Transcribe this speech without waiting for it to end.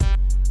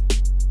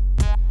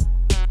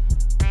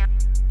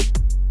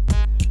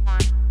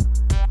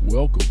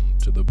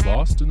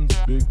Boston's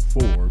Big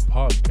Four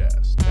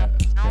podcast.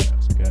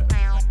 Cast.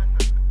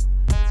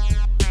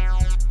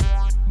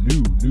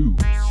 New news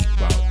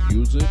about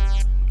music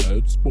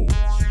and sports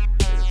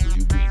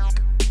every week,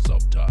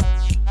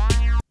 sometimes.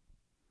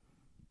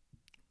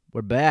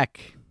 We're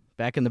back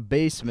in the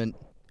basement.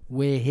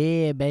 We're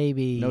here,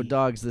 baby. No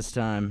dogs this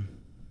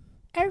time.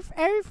 Arf,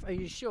 arf. Are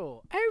you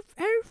sure? Arf,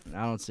 arf.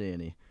 I don't see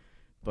any.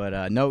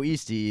 But no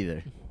Eastie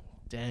either.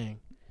 Dang.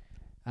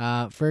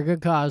 For a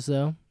good cause,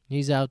 though.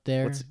 He's out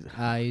there.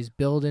 He's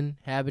building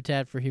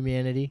Habitat for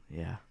Humanity.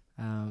 Yeah.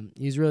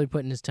 He's really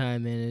putting his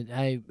time in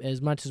it. As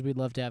much as we'd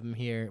love to have him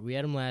here, we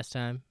had him last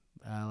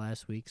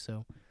week.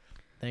 So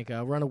I think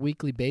we're on a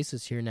weekly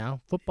basis here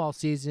now. Football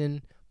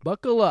season,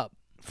 buckle up.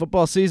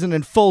 Football season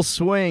in full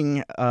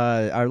swing.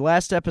 Our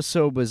last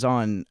episode was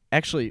on.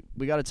 Actually,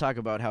 we got to talk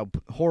about how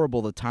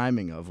horrible the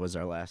timing was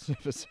our last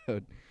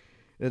episode.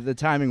 The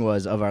timing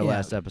was of our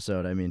last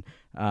episode. I mean,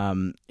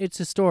 it's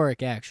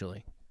historic,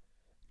 actually.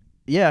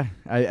 Yeah,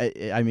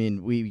 I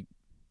mean,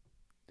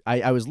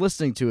 I was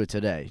listening to it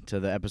today, to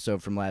the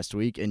episode from last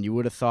week, and you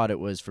would have thought it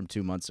was from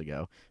 2 months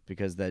ago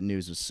because that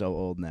news was so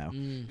old now.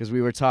 Because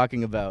we were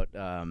talking about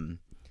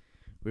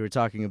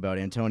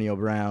Antonio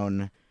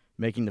Brown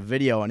making the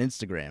video on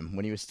Instagram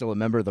when he was still a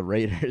member of the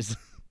Raiders.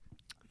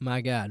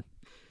 My God.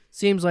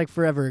 Seems like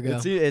forever ago.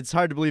 It's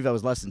hard to believe that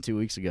was less than 2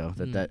 weeks ago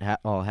that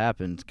all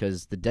happened,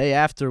 because the day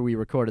after we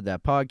recorded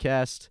that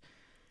podcast,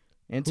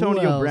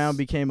 Antonio Brown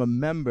became a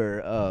member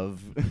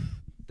of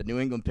the New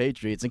England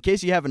Patriots. In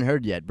case you haven't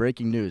heard yet,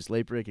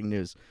 late breaking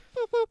news,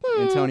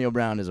 Antonio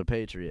Brown is a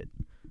Patriot.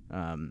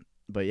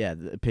 But yeah,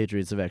 the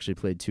Patriots have actually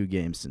played 2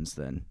 games since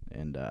then,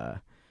 and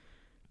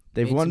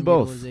they've won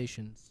both.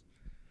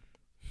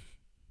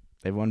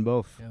 They've won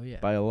both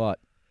by a lot.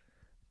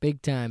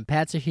 Big time.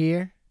 Pats are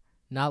here,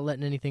 not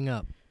letting anything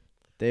up.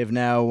 They have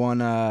now won.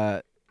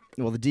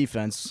 The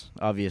defense,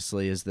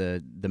 obviously, is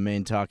the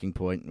main talking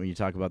point when you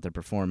talk about their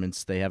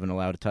performance. They haven't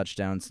allowed a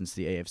touchdown since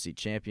the AFC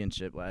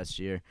Championship last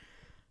year.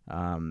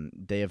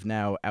 They have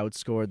now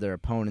outscored their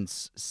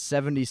opponents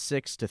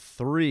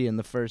 76-3 in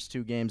the first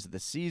 2 games of the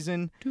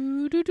season,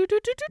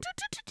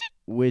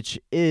 which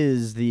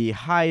is the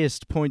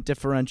highest point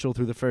differential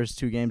through the first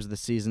 2 games of the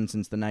season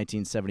since the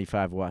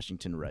 1975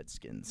 Washington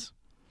Redskins.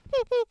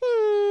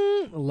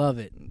 Love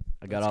it.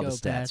 I got all the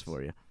stats Pats.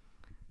 for you.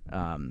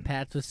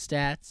 Pats with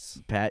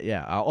stats.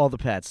 All the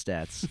Pat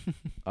stats.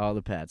 All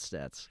the Pat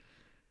stats.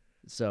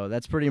 So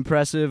that's pretty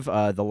impressive.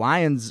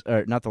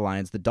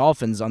 The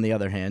Dolphins, on the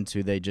other hand,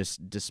 who they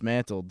just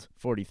dismantled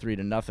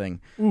 43-0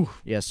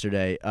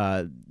 yesterday,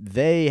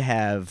 they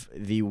have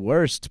the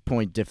worst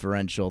point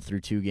differential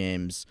through 2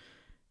 games,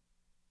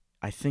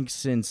 I think,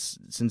 since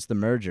the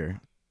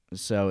merger.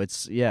 So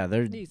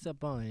they're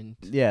disappointed.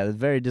 Yeah,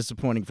 very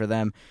disappointing for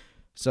them.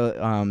 So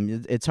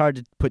it's hard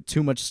to put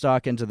too much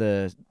stock into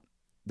the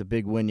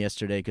big win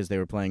yesterday because they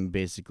were playing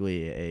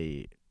basically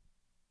a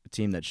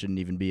team that shouldn't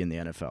even be in the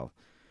NFL.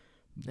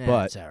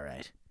 That's all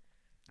right.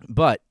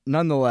 But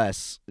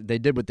nonetheless, they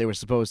did what they were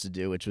supposed to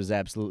do, which was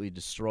absolutely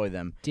destroy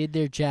them. Did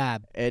their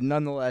job. And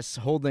nonetheless,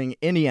 holding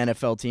any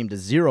NFL team to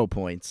 0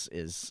 points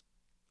is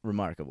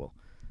remarkable.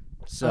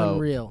 So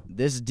unreal.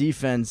 This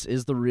defense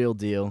is the real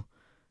deal.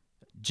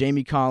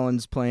 Jamie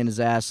Collins playing his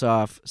ass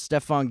off.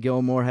 Stephon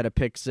Gilmore had a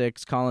pick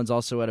 6. Collins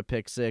also had a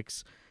pick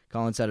 6.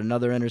 Collins had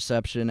another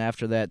interception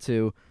after that,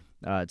 too,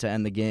 to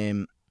end the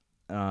game.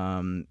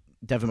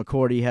 Devin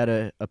McCourty had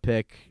a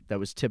pick that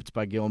was tipped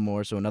by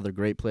Gilmore, so another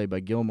great play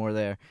by Gilmore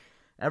there.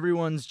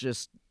 Everyone's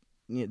just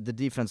the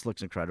defense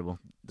looks incredible.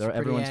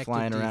 Everyone's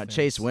flying around. Defense.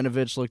 Chase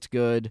Winovich looked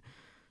good.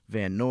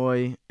 Van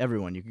Noy,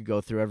 everyone. You could go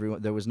through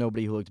everyone. There was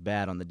nobody who looked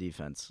bad on the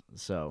defense.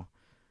 So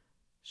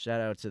shout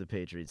out to the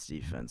Patriots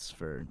defense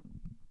for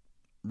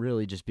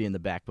really just being the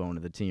backbone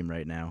of the team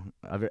right now.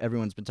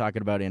 Everyone's been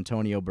talking about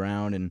Antonio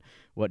Brown and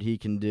what he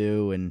can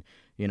do, and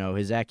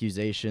his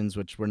accusations,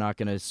 which we're not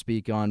going to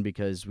speak on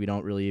because we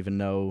don't really even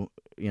know.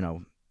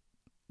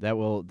 That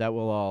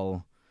will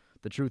all,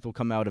 the truth will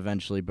come out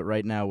eventually. But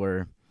right now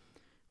we're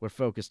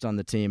focused on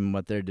the team and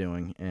what they're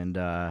doing, and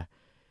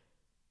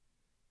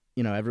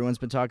everyone's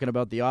been talking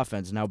about the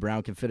offense and how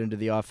Brown can fit into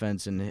the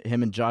offense, and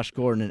him and Josh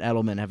Gordon and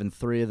Edelman having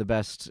 3 of the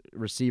best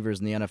receivers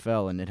in the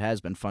NFL, and it has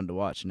been fun to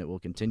watch, and it will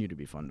continue to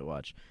be fun to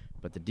watch.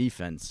 But the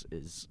defense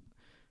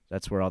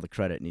that's where all the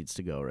credit needs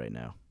to go right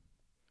now.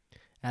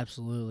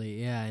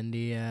 Absolutely, yeah. And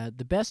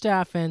the best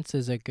offense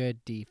is a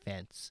good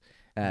defense.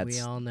 We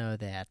all know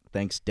that.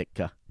 Thanks,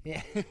 Ditka.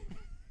 Yeah.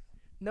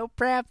 No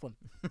problem.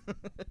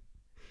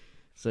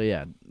 So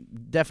yeah,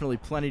 definitely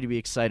plenty to be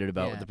excited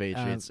about with the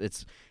Patriots.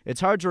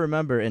 It's hard to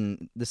remember,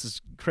 and this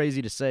is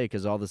crazy to say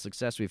because all the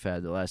success we've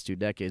had the last 2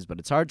 decades, but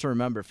it's hard to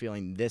remember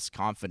feeling this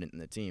confident in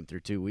the team through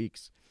 2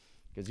 weeks,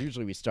 because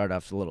usually we start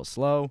off a little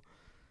slow.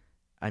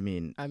 I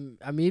mean,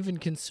 I'm even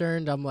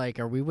concerned. I'm like,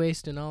 are we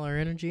wasting all our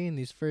energy in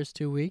these first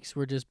 2 weeks?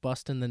 We're just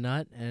busting the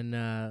nut, and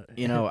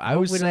I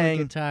was saying,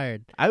 get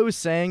tired. I was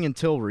saying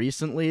until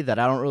recently that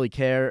I don't really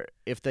care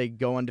if they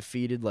go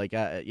undefeated. Like,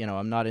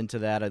 I'm not into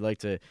that. I'd like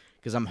to,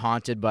 because I'm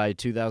haunted by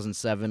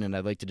 2007, and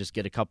I'd like to just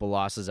get a couple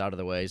losses out of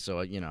the way.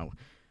 So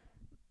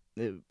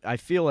I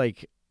feel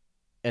like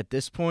at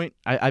this point,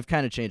 I've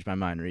kind of changed my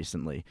mind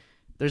recently.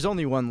 There's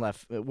only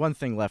one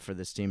thing left for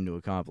this team to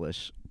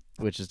accomplish,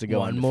 which is to go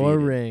One undefeated. more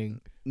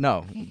ring.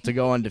 No, to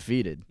go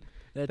undefeated.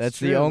 That's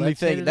true. the only Let's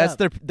hit thing. it That's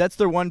up. that's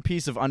their one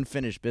piece of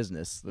unfinished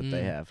business that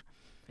they Mm. have.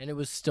 And it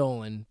was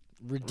stolen.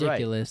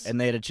 Ridiculous. Right. And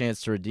they had a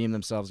chance to redeem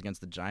themselves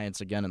against the Giants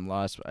again and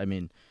lost. I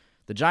mean,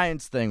 the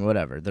Giants thing,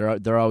 whatever.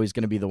 They're always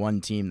going to be the one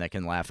team that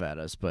can laugh at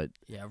us, but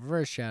yeah,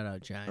 reverse shout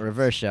out Giants.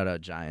 reverse shout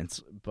out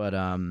Giants. But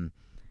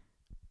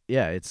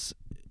yeah, it's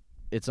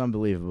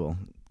unbelievable.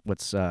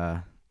 What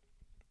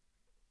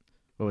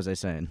was I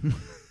saying?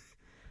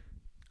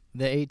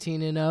 The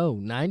 18-0,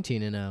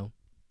 19-0.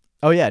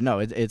 Oh yeah, no,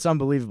 it's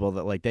unbelievable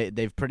that like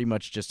they've pretty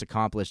much just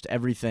accomplished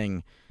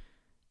everything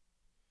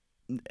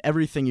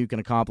you can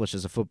accomplish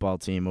as a football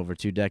team over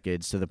 2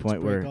 decades to the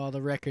point Break where all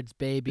the records,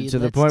 baby. to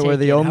the Let's point where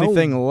take the it only home.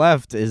 thing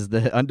left is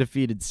the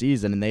undefeated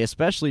season, and they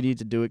especially need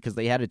to do it because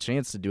they had a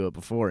chance to do it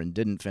before and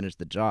didn't finish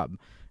the job,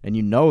 and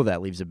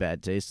that leaves a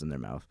bad taste in their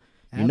mouth.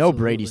 Brady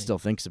Absolutely. still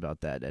thinks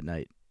about that at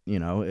night.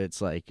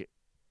 It's like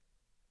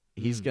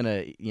he's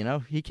gonna,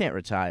 he can't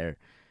retire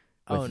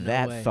with Oh, no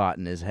that way. thought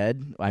in his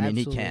head. I mean,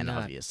 he Absolutely can,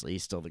 not. obviously.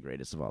 He's still the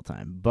greatest of all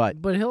time. But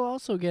he'll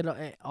also get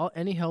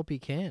any help he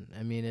can.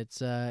 I mean, it's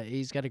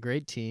he's got a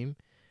great team,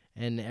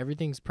 and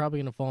everything's probably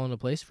going to fall into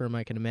place for him,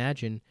 I can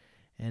imagine.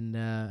 And,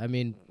 I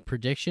mean,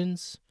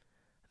 predictions,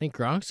 I think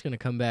Gronk's going to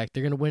come back.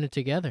 They're going to win it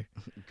together.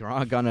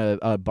 Gronk on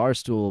a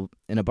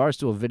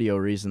Barstool video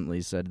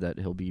recently said that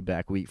he'll be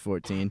back week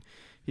 14.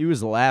 He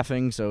was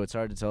laughing, so it's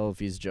hard to tell if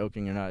he's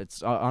joking or not.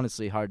 It's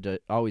honestly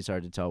always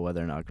hard to tell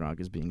whether or not Gronk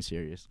is being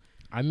serious.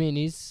 I mean,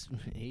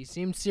 he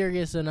seemed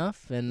serious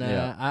enough, and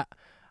Yeah.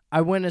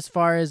 I went as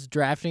far as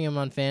drafting him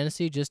on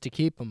fantasy just to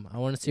keep him. I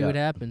want to see what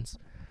happens.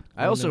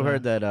 I also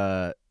heard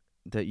that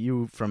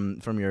you from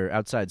your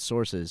outside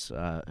sources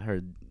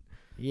heard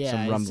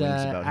some rumblings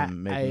about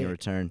him making a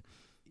return.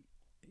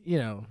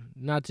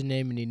 Not to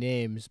name any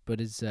names, but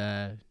his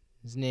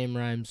name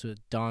rhymes with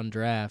Don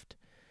Draft,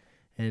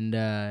 and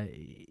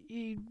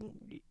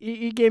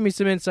he gave me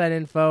some inside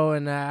info,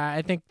 and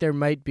I think there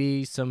might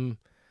be some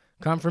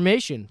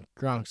confirmation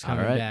Gronk's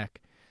coming right.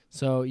 back.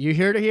 So you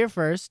heard it here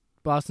first.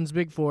 Boston's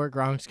Big Four.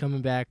 Gronk's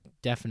coming back,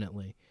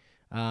 definitely.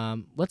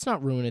 Let's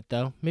not ruin it,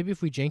 though. Maybe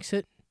if we jinx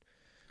it,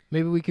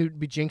 maybe we could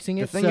be jinxing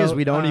it. The thing is,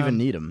 we don't even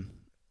need him.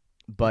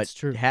 But That's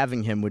true.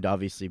 having him would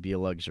obviously be a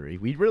luxury.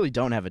 We really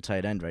don't have a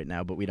tight end right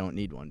now, but we don't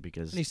need one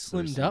because And he's the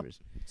slimmed up receivers.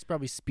 It's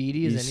probably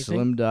speedy as He's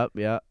anything. slimmed up,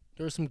 yeah.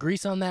 Throw some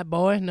grease on that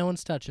boy. No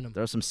one's touching him.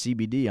 Throw some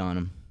CBD on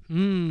him.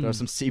 Mm. Throw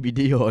some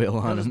CBD oil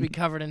on He'll just him. be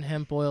covered in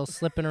hemp oil,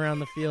 slipping around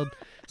the field,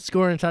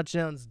 scoring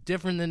touchdowns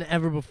different than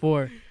ever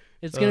before.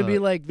 It's going to be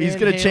like he's Van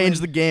going to change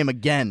Halen. the game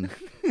again.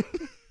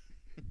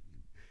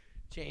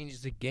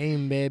 Change the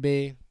game,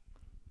 baby.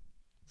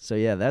 So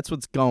yeah, that's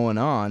what's going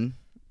on.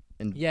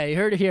 And Yeah, you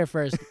heard it here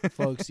first,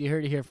 folks. You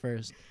heard it here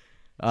first.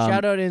 um,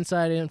 Shout out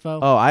Inside Info.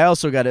 Oh, I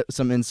also got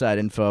some inside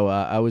info.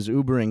 I was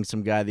Ubering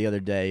some guy the other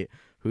day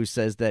who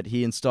says that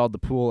he installed the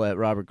pool at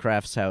Robert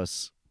Kraft's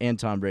house and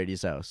Tom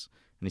Brady's house.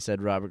 And he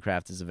said Robert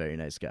Kraft is a very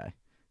nice guy.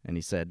 And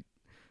he said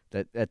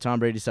that at Tom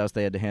Brady's house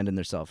they had to hand in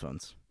their cell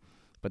phones.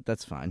 But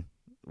that's fine,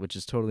 which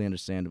is totally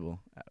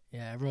understandable.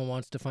 Yeah, everyone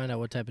wants to find out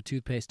what type of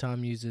toothpaste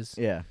Tom uses.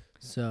 Yeah.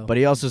 So, But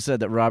he also said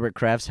that Robert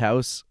Kraft's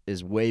house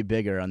is way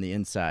bigger on the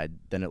inside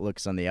than it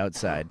looks on the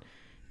outside.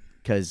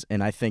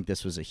 And I think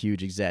this was a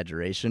huge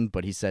exaggeration,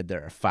 but he said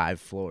there are 5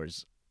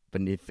 floors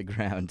beneath the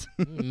ground.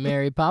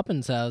 Mary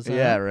Poppins' house. Huh?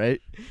 Yeah,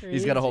 right?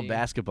 He's got a whole Crazy.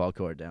 basketball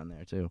court down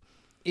there, too.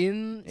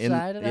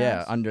 Inside of the Yeah,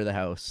 house? under the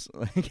house.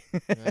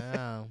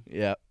 Wow.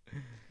 Yeah,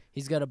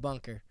 He's got a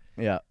bunker.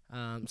 yeah.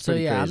 So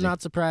pretty yeah, I'm crazy.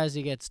 not surprised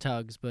he gets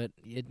tugs, but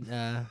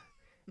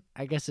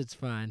I guess it's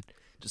fine.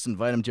 Just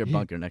invite him to your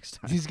bunker next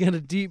time. He's got a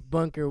deep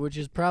bunker, which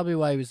is probably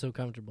why he was so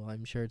comfortable.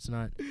 I'm sure it's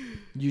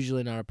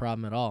usually not a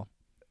problem at all.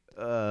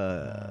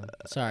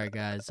 Sorry,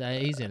 guys.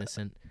 He's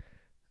innocent.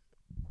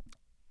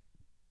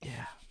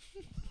 Yeah.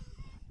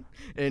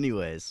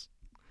 Anyways,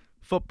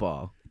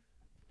 football.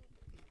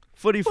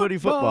 Footy,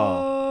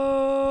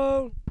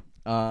 football.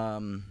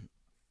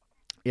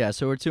 Yeah,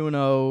 so we're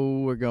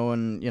 2-0. We're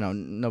going,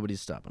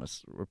 nobody's stopping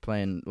us. We're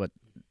playing,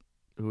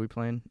 who are we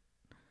playing?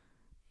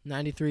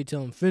 93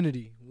 till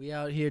infinity. We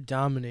out here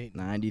dominate.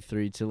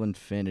 93 till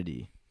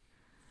infinity.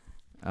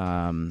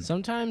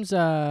 Sometimes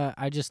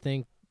I just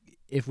think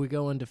if we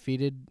go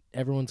undefeated,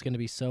 everyone's going to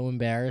be so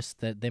embarrassed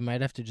that they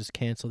might have to just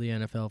cancel the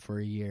NFL for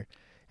a year.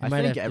 It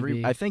might have to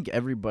be- I think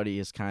everybody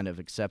is kind of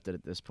accepted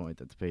at this point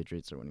that the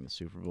Patriots are winning the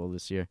Super Bowl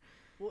this year.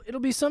 Well, it'll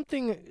be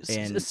something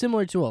And-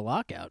 similar to a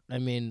lockout. I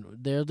mean,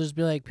 they'll just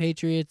be like,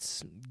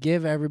 Patriots,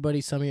 give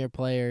everybody some of your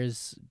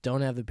players.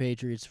 Don't have the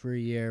Patriots for a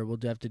year. We'll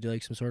have to do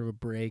like some sort of a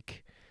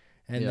break,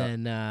 and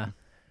Yeah.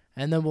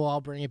 then we'll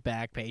all bring it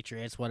back.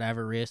 Patriots,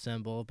 whatever,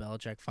 reassemble.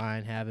 Belichick,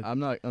 fine, have it. I'm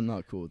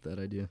not cool with that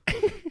idea.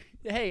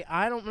 Hey,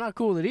 I'm not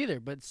cool with it either.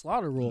 But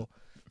slaughter rule,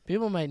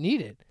 people might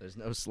need it. There's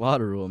no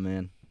slaughter rule,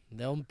 man.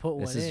 They'll put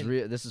one This is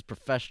in. This is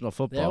professional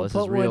football. They'll This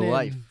put is real one in.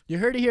 life. You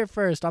heard it here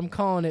first. I'm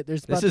calling it.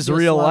 There's about This to is be a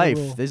real slaughter life.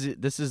 rule.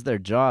 This is their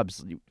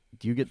jobs.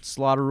 Do you get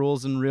slaughter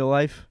rules in real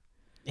life?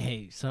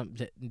 Hey,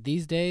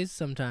 these days,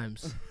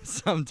 sometimes.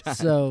 Sometimes.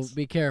 So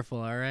be careful,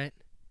 all right?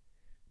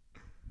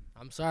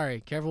 I'm sorry.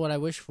 Careful what I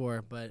wish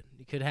for, but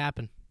it could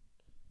happen.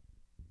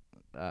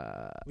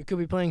 We could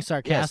be playing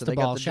they got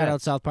Sarcastaball. the Shout out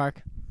Jets. South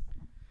Park.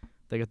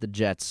 They got the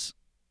Jets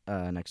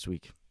next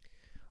week.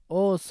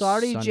 Oh,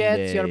 sorry,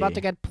 Jets. You're about Sunday.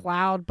 to get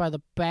plowed by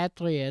the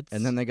Patriots.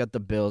 And then they got the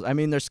Bills. I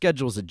mean, their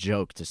schedule's a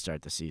joke to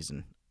start the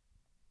season.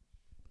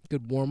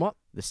 good warm-up.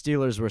 The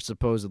Steelers were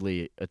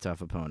supposedly a tough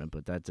opponent,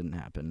 but that didn't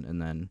happen.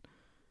 And then,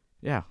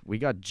 yeah, we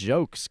got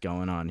jokes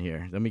going on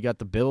here. Then we got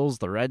the Bills,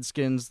 the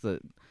Redskins,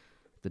 the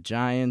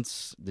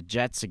Giants, the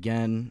Jets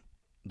again,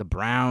 the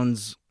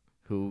Browns,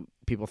 who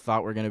people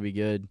thought were going to be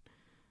good.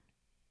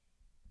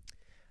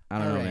 I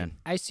don't All know, right. man.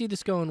 I see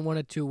this going one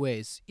of two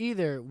ways.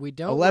 Either we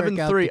don't 11-3, work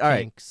out the all right.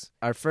 kinks.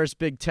 Our first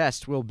big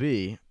test will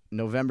be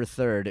November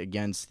 3rd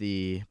against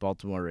the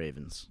Baltimore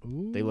Ravens.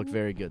 They look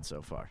very good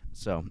so far.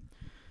 So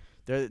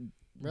they look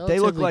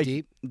Relatively like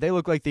deep. they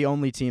look like the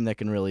only team that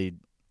can really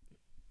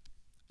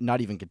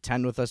not even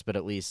contend with us, but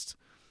at least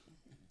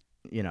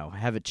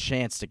have a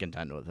chance to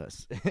contend with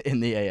us in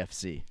the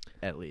AFC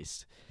at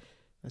least.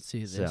 Let's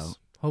see this. So-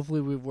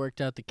 Hopefully we've worked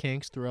out the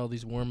kinks through all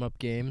these warm-up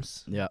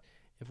games. Yeah.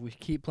 If we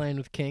keep playing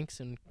with kinks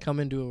and come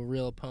into a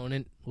real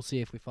opponent, we'll see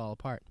if we fall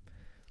apart.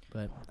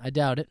 But I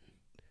doubt it.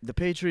 The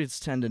Patriots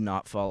tend to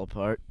not fall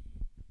apart.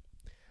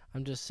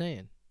 I'm just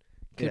saying.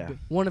 Could Yeah. be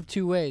one of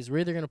two ways. We're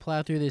either going to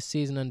plow through this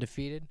season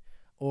undefeated,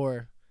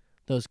 or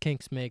those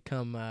kinks may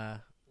come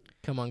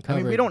uncovered. I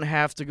mean, we don't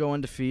have to go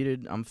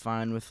undefeated. I'm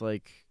fine with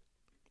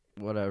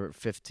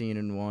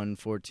 15-1,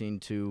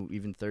 14-2,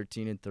 even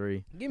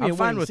 13-3. Give me I'm a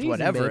fine winning with season,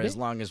 whatever baby. as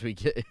long as we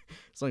get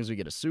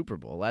a Super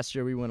Bowl. Last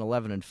year we went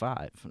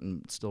 11-5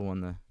 and still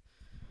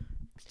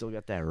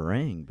got that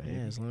ring, baby. Yeah,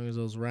 as long as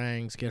those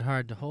rings get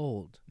hard to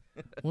hold.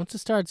 Once it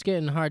starts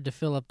getting hard to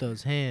fill up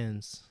those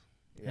hands,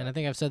 and I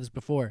think I've said this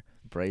before.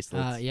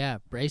 Bracelets.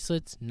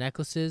 Bracelets,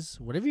 necklaces,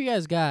 whatever you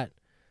guys got.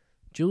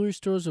 Jewelry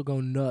stores will go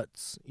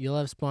nuts. You'll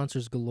have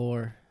sponsors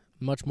galore.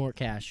 Much more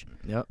cash.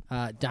 Yep.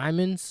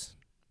 Diamonds,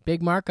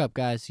 big markup,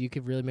 guys. You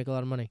could really make a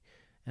lot of money.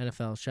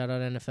 NFL, shout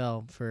out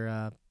NFL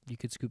for you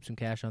could scoop some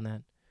cash on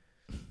that.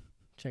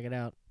 Check it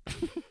out.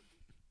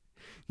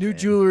 New Damn.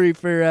 jewelry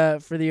for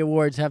the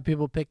awards. Have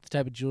people pick the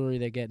type of jewelry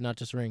they get, not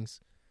just rings.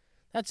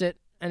 That's it.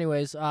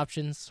 Anyways,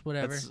 options,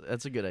 whatever.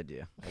 That's a good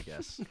idea, I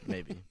guess.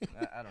 Maybe.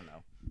 I don't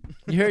know.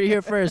 You heard it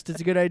here first. It's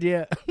a good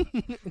idea. All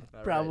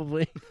right.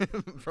 Probably.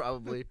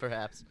 Probably,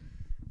 perhaps.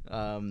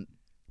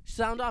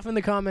 Sound off in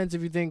the comments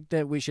if you think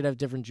that we should have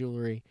different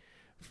jewelry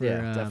for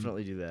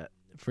definitely do that.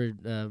 for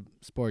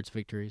sports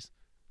victories.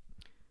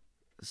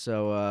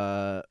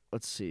 So,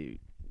 let's see.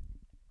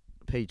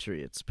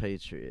 Patriots.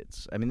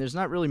 I mean, there's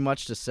not really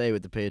much to say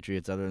with the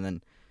Patriots other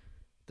than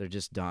they're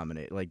just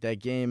dominate. Like, that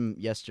game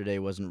yesterday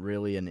wasn't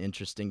really an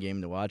interesting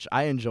game to watch.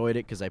 I enjoyed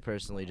it because I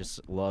personally just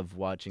love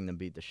watching them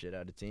beat the shit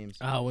out of teams.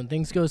 Oh, when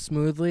things go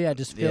smoothly, I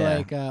just feel Yeah.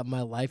 like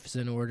my life is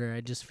in order.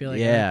 I just feel like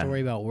I don't have to Yeah.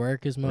 worry about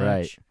work as much.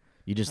 Right.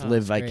 You just Oh,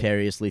 live it's great.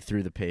 vicariously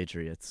through the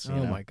Patriots. you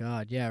Oh know? my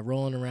God, yeah,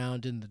 rolling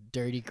around in the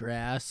dirty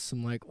grass.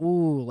 I'm like,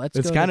 ooh, let's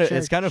It's go. kind to of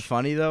it's kind of church.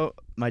 funny though.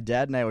 My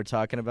dad and I were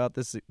talking about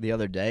this the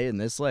other day, and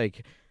this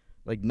like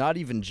not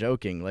even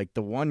joking. Like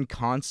the one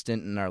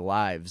constant in our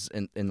lives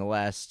in the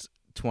last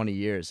 20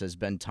 years has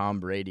been Tom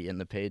Brady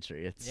and the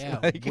Patriots. Yeah,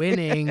 Like-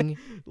 winning.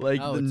 Like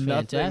Oh, the it's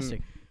nothing.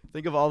 fantastic.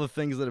 Think of all the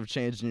things that have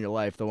changed in your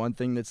life. The one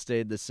thing that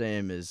stayed the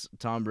same is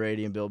Tom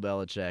Brady and Bill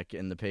Belichick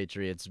and the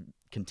Patriots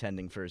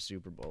contending for a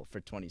Super Bowl for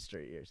 20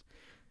 straight years.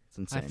 It's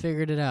I insane.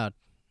 figured it out.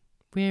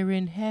 We're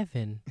in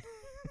heaven.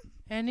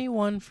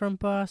 Anyone from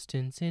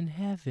Boston's in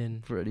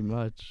heaven. Pretty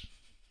much.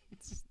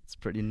 It's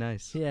pretty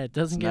nice. Yeah, it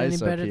doesn't It's get any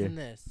nice up better here. than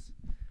this.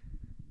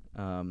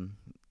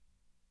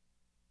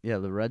 Yeah,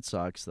 the Red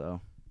Sox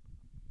though.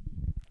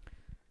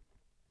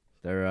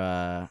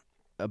 They're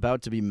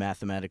about to be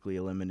mathematically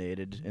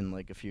eliminated in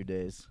like a few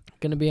days.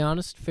 Gonna be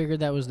honest,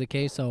 figured that was the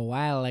case a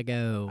while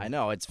ago. I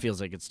know it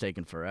feels like it's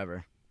taken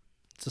forever.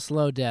 It's a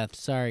slow death.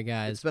 Sorry,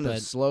 guys. It's been a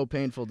but slow,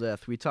 painful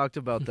death. We talked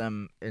about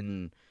them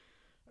in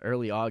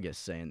early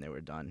August saying they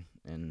were done,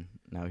 and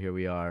now here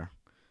we are,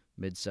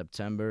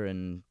 mid-September,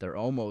 and they're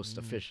almost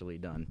officially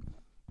done.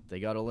 They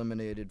got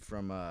eliminated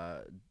from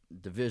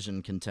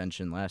division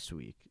contention last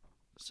week,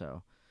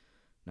 so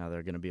now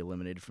they're going to be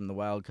eliminated from the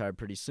wild card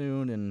pretty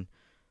soon. And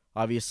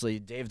obviously,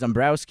 Dave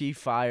Dombrowski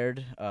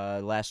fired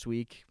last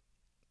week.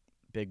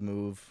 Big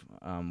move.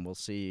 We'll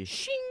see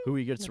who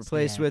he gets That's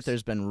replaced with. next.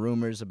 There's been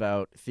rumors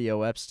about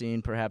Theo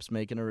Epstein perhaps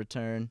making a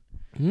return.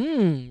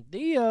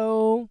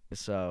 Theo.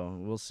 So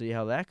we'll see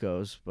how that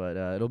goes. But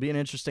it'll be an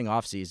interesting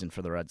offseason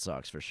for the Red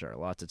Sox for sure. A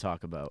lot to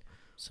talk about.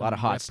 A lot of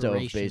hot stove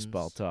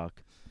baseball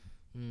talk.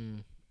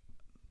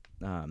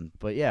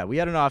 But yeah, we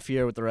had an off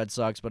year with the Red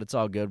Sox, but it's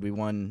all good. We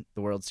won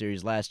the World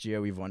Series last year.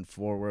 We've won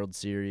 4 World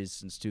Series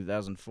since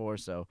 2004.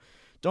 So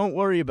don't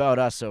worry about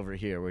us over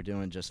here. We're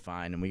doing just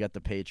fine. And we got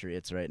the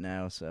Patriots right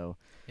now. So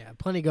Yeah,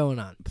 plenty going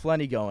on.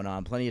 plenty going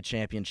on. Plenty of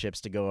championships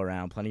to go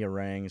around. Plenty of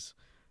rings.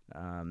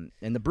 And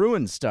the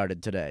Bruins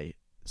started today.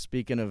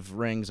 speaking of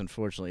rings,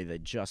 unfortunately, they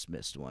just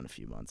missed one a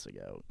few months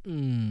ago.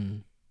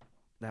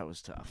 That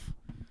was tough.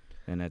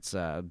 And it's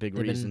a big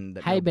reason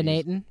that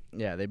hibernating.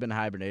 Yeah, they've been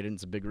hibernating.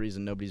 It's a big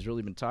reason nobody's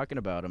really been talking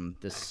about them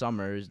this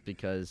summer is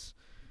because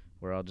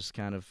we're all just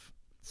kind of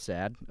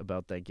sad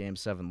about that Game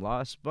 7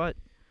 loss. But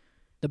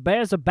the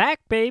Bears are back,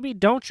 baby.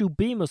 Don't you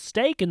be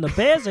mistaken. The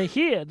Bears are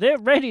here. They're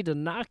ready to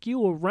knock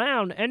you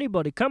around.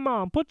 Anybody, come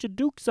on, put your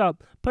dukes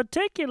up.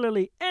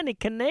 Particularly any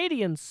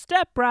Canadians,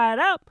 step right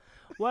up.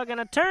 We're going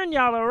to turn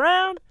y'all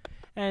around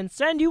and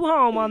send you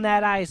home on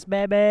that ice,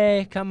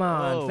 baby. Come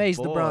on, face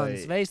the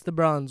Bruns. Face the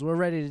Bruns. We're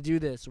ready to do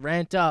this.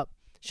 Rant up.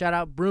 Shout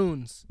out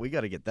Bruins. We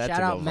got to get that Shout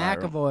to out go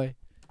viral.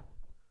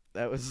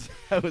 McAvoy.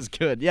 That was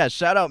good. Yeah,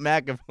 shout out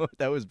McAvoy.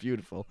 That was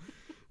beautiful.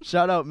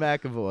 Shout out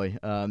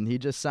McAvoy. He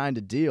just signed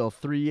a deal,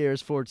 3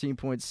 years,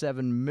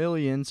 $14.7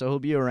 million, so he'll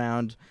be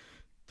around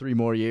 3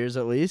 more years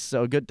at least.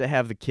 So good to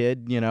have the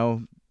kid, you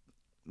know.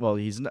 Well,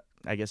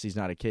 I guess he's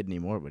not a kid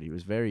anymore, but he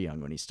was very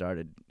young when he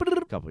started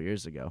a couple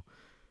years ago.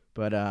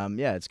 But,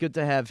 yeah, it's good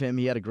to have him.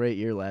 He had a great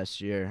year last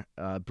year.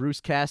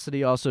 Bruce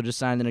Cassidy also just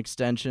signed an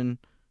extension,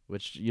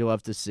 which you'll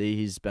have to see.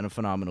 He's been a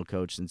phenomenal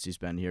coach since he's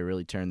been here,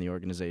 really turned the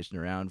organization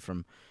around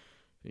from,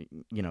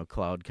 you know,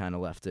 Cloud kind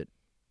of left it.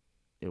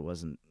 It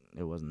wasn't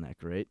that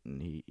great,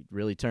 and he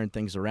really turned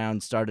things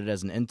around. Started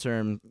as an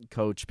interim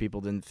coach.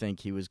 People didn't think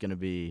he was going to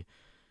be,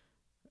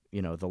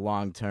 you know, the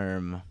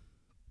long-term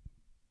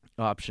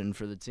option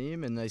for the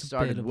team, and they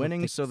started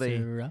winning, so they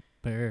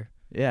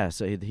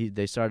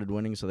they started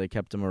winning, so they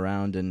kept him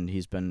around, and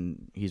he's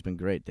been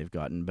great. They've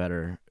gotten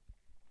better,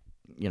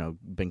 you know,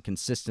 been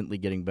consistently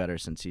getting better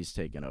since he's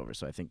taken over.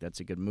 So I think that's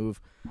a good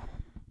move.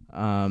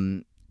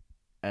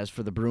 As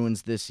for the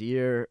Bruins this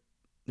year,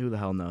 who the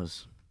hell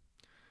knows?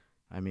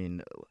 I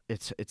mean,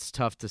 it's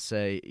tough to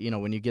say. You know,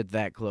 when you get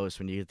that close,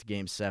 when you get to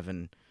Game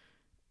 7,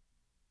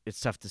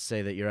 it's tough to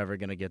say that you're ever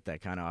going to get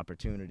that kind of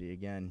opportunity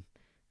again.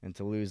 And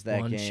to lose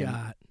that One game,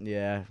 shot.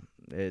 Yeah,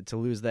 to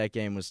lose that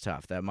game was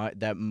tough. That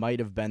might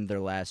have been their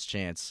last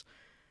chance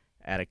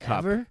at a cup.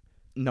 Ever?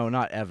 No,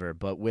 not ever.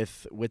 But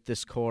with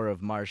this core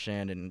of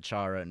Marchand and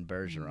Chara and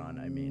Bergeron,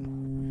 I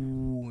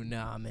mean, Ooh,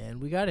 nah, man,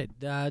 we got it.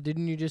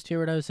 Didn't you just hear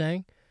what I was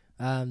saying?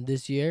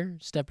 This year,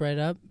 step right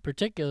up,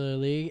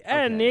 particularly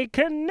any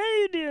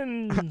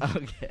Canadians.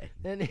 Okay.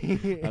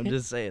 I'm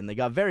just saying they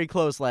got very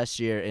close last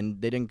year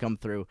and they didn't come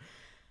through.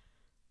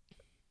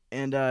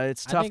 And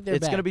it's tough.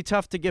 It's going to be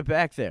tough to get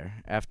back there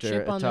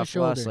after a tough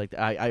loss like that.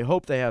 I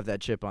hope they have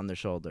that chip on their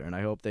shoulder, and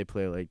I hope they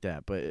play like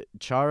that. But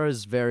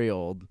Chara's very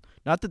old.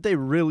 Not that they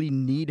really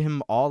need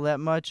him all that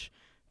much,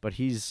 but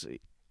he's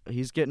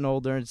getting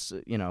older. It's,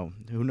 you know,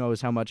 who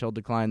knows how much he'll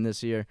decline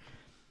this year.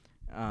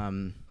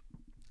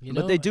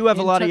 But they do have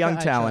a lot of young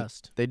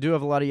talent. They do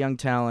have a lot of young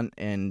talent,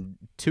 and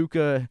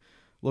Tuukka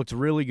looked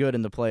really good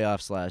in the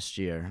playoffs last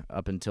year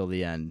up until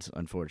the end,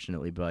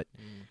 unfortunately. But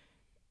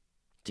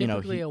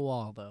typically a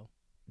wall, though.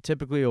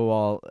 Typically a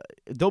wall.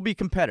 They'll be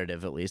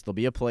competitive at least. They'll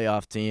be a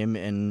playoff team,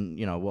 and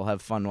you know we'll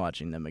have fun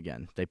watching them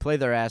again. They play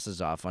their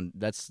asses off.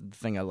 That's the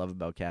thing I love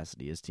about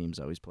Cassidy. His teams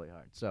always play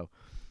hard. So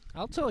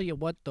I'll tell you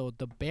what, though,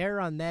 the bear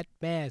on that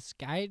mask.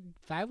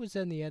 If I was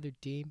on the other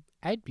team,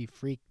 I'd be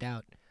freaked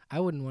out. I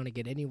wouldn't want to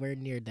get anywhere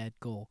near that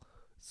goal.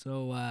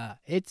 So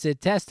it's a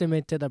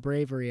testament to the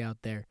bravery out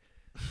there.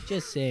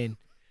 Just saying.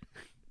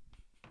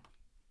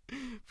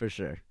 For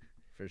sure.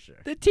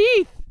 The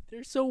teeth,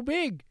 they're so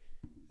big.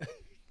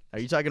 Are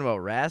you talking about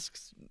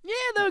Rask's? Yeah,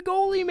 the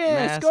goalie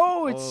mask.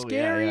 Oh, it's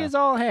scary as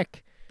all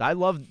heck. I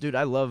love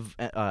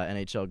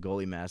NHL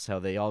goalie masks, how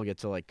they all get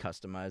to like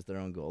customize their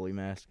own goalie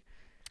mask.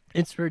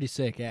 It's pretty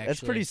sick, actually.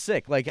 That's pretty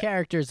sick. Like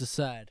characters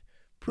aside.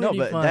 No,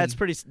 but fun.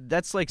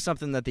 that's like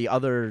something that the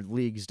other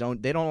leagues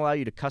don't. They don't allow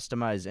you to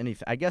customize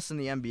anything. I guess in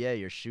the NBA,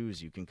 your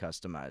shoes you can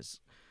customize,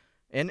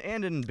 and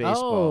in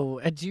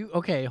baseball.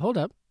 Okay, hold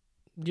up.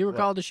 Do you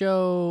recall the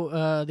show,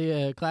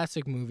 the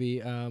classic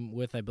movie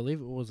with, I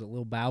believe it was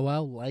Lil Bow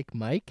Wow, Like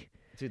Mike?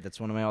 Dude,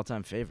 that's one of my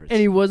all-time favorites. And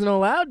he wasn't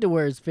allowed to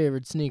wear his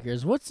favorite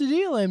sneakers. What's the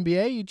deal,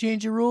 NBA? You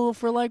change your rule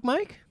for Like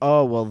Mike?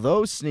 Oh, well,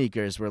 those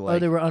sneakers were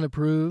like... they were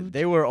unapproved?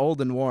 They were old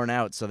and worn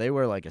out, so they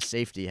were like a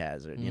safety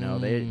hazard, you know?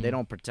 They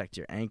don't protect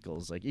your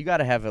ankles. Like, you got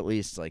to have at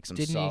least like some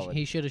solid...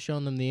 He should have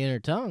shown them the inner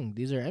tongue.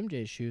 These are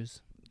MJ's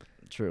shoes.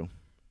 True.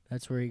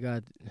 That's where he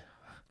got...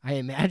 I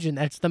imagine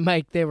that's the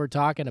Mike they were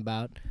talking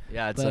about.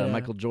 Yeah, it's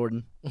Michael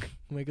Jordan.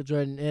 Michael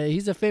Jordan.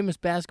 He's a famous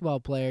basketball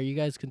player. You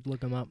guys can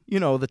look him up. You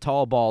know, the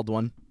tall, bald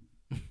one.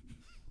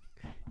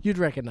 You'd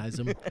recognize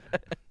him.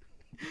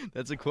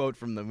 That's a quote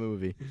from the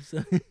movie.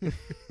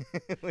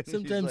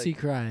 Sometimes he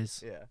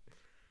cries.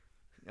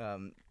 Yeah.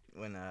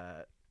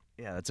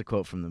 That's a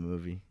quote from the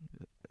movie.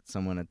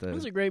 Someone at the... It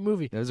was a great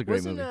movie. It was a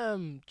great movie.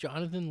 Wasn't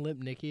Jonathan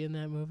Lipnicki in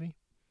that movie?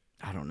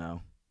 I don't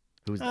know.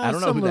 I don't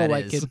know who that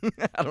is.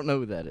 I don't know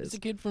who that is. It's a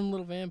kid from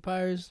Little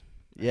Vampires.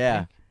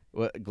 Yeah.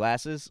 What,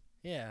 glasses?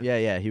 Yeah.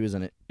 Yeah, he was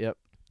in it. Yep.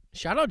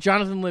 Shout out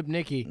Jonathan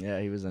Lipnicki.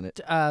 Yeah, he was in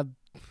it.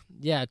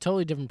 Yeah,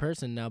 totally different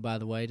person now, by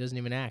the way. He doesn't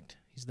even act.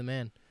 He's the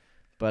man.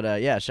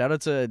 But yeah, shout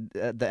out to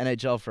the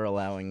NHL for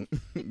allowing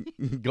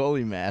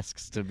goalie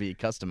masks to be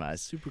customized.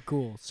 Super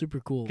cool.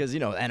 Super cool. Because,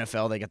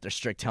 NFL, they got their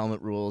strict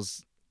helmet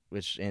rules,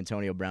 which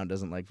Antonio Brown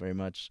doesn't like very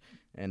much.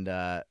 And,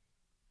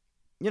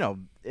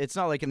 it's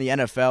not like in the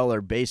NFL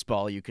or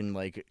baseball you can,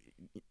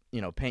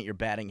 paint your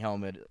batting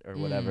helmet or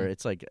whatever.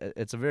 It's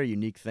it's a very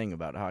unique thing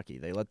about hockey.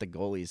 They let the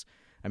goalies,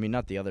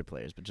 not the other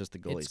players, but just the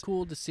goalies. It's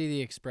cool to see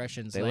the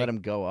expressions. They let them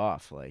go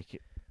off.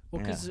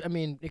 Well, because,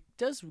 it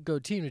does go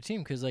team to team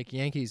because,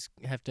 Yankees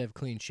have to have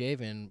clean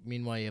shaven.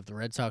 Meanwhile, you have the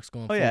Red Sox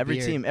going Oh, full yeah, every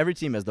beard.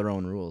 team has their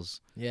own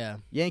rules. Yeah.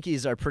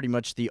 Yankees are pretty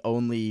much the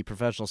only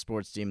professional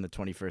sports team in the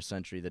 21st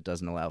century that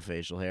doesn't allow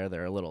facial hair.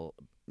 They're a little,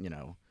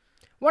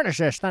 What is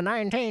this, the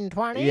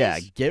 1920s? Yeah,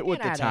 get with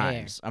the outta here.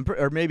 times.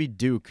 Or maybe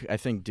Duke. I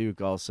think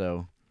Duke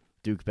also.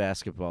 Duke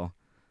basketball.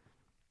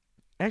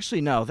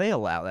 Actually, no, they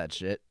allow that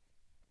shit.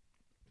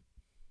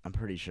 I'm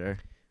pretty sure.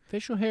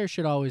 Facial hair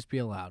should always be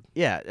allowed.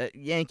 Yeah,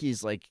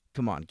 Yankees,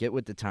 come on, get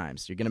with the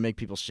times. You're going to make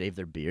people shave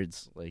their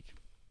beards. I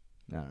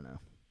don't know.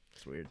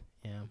 It's weird.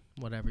 Yeah,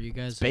 whatever. You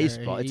guys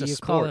baseball. It's a you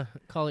sport.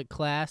 Call it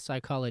class. I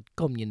call it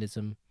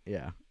communism.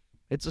 Yeah.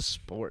 It's a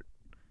sport.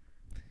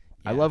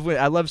 Yeah.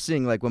 I love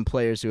seeing when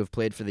players who have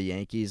played for the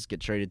Yankees get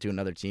traded to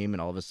another team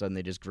and all of a sudden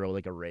they just grow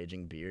a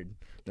raging beard.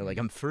 They're like,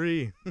 I'm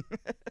free.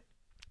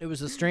 It was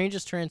the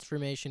strangest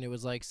transformation. It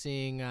was like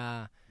seeing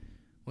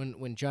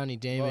when Johnny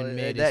Damon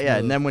made his move.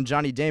 And then when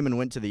Johnny Damon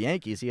went to the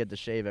Yankees, he had to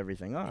shave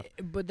everything off.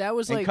 But that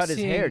was and cut seeing,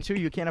 his hair too.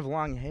 You can't have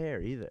long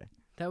hair either.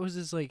 That was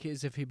as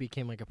if he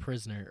became a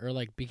prisoner or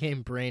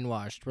became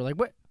brainwashed. We're like,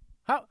 what?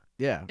 How?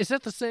 Yeah. Is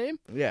that the same?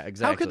 Yeah,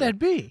 exactly. How could that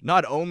be?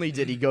 Not only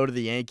did he go to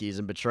the Yankees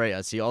and betray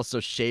us, he also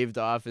shaved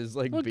off his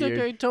Looked like beard.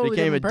 a totally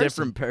became a different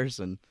different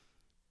person.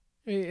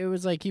 It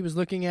was like he was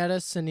looking at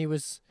us and he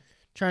was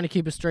trying to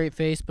keep a straight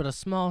face, but a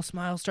small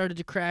smile started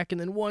to crack, and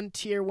then one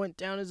tear went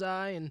down his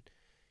eye, and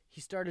he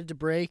started to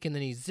break, and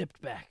then he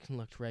zipped back and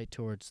looked right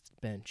towards the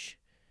bench.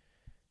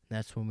 And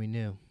that's when we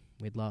knew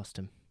we'd lost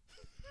him.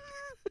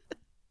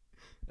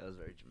 That was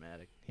very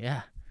dramatic.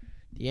 Yeah.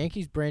 The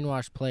Yankees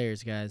brainwash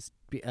players, guys.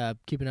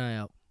 Keep an eye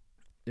out.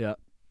 Yeah,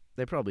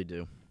 they probably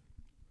do.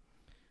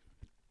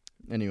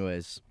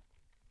 Anyways,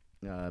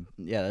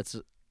 that's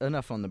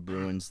enough on the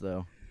Bruins,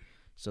 though.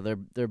 So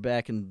they're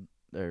back in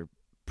their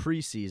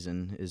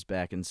preseason is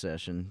back in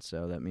session,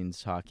 so that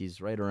means hockey's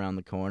right around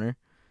the corner.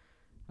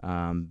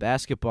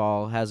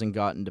 Basketball hasn't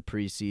gotten to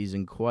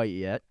preseason quite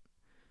yet,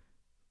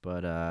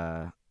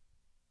 but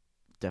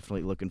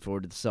definitely looking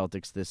forward to the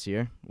Celtics this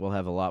year. We'll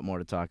have a lot more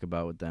to talk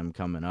about with them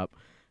coming up.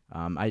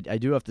 I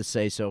do have to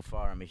say, so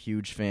far, I'm a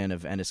huge fan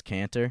of Enes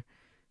Kanter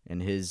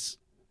and his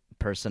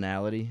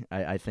personality.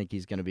 I think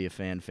he's going to be a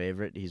fan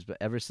favorite.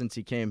 Ever since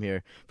he came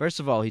here, first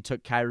of all, he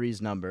took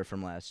Kyrie's number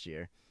from last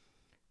year.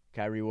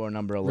 Kyrie wore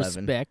number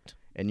 11. Respect.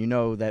 And you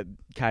know that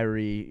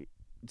Kyrie,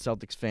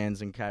 Celtics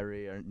fans and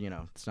Kyrie are,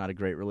 it's not a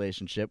great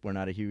relationship. We're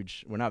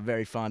not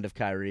very fond of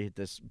Kyrie at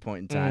this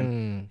point in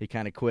time. He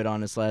kind of quit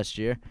on us last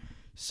year.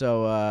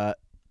 So,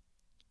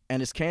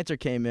 Enes Kanter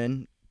came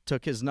in,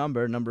 took his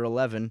number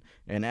 11,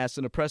 and asked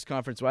in a press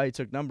conference why he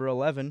took number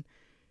 11.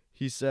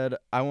 He said,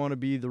 "I want to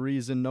be the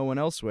reason no one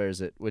else wears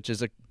it," which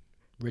is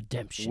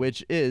redemption.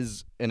 Which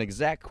is an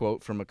exact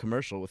quote from a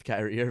commercial with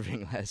Kyrie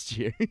Irving last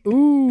year.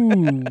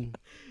 Ooh.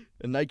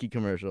 A Nike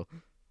commercial.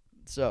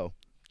 So,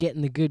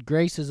 getting the good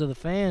graces of the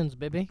fans,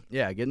 baby.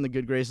 Yeah, getting the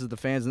good graces of the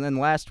fans. And then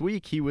last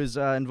week, he was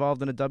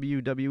involved in a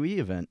WWE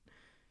event.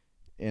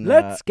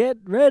 Let's get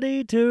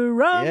ready to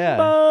rumble. Yeah,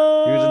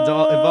 he was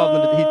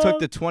involved in he took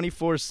the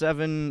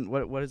 24/7,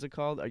 what is it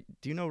called?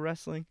 Do you know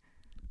wrestling?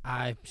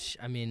 I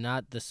mean,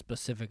 not the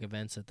specific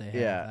events that they have.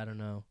 Yeah. I don't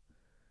know.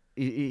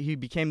 He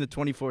became the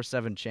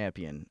 24/7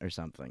 champion or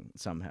something,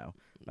 somehow.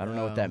 I don't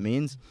know what that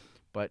means.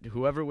 But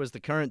whoever was the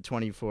current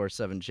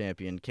 24/7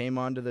 champion came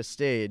onto the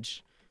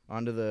stage,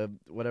 onto the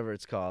whatever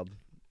it's called.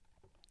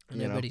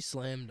 And everybody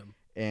slammed him.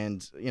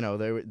 And,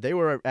 they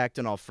were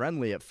acting all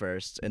friendly at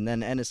first. And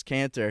then Enes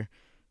Kanter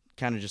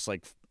kind of just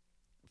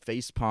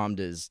face palmed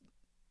his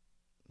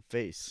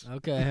face.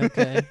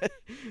 Okay.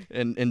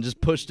 and just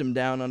pushed him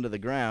down onto the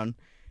ground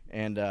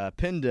and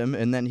pinned him.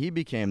 And then he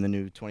became the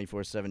new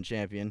 24/7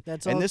 champion.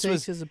 That's all it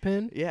takes is a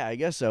pin? Yeah, I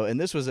guess so.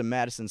 And this was at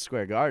Madison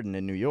Square Garden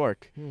in New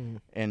York. And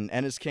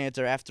Enes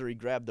Kanter, after he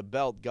grabbed the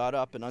belt, got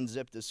up and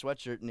unzipped his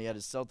sweatshirt, and he had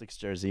his Celtics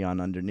jersey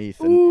on underneath.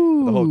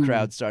 And the whole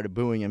crowd started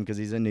booing him because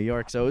he's in New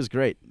York. So it was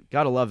great.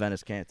 Gotta love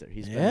Enes Kanter.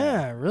 He's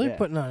been,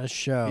 putting on a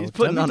show. He's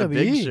putting on a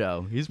big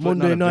show. He's putting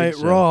Monday on a big Night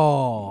show.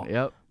 Raw.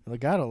 Yep. I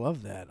gotta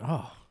love that.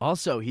 Oh.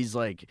 Also, he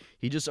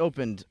just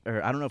opened,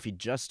 or I don't know if he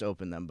just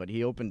opened them, but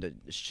he opened a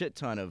shit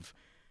ton of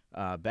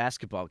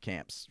basketball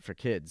camps for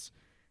kids,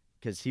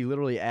 because he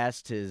literally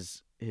asked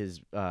his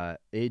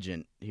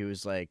agent. He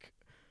was like,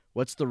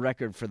 "What's the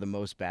record for the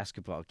most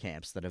basketball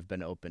camps that have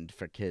been opened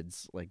for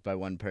kids, by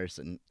one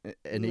person?"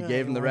 And he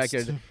gave him the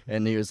record,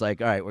 and he was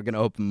like, "All right, we're gonna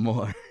open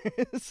more."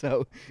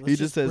 So he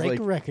just says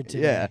break a record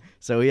today. yeah.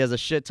 So he has a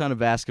shit ton of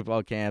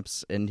basketball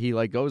camps, and he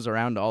goes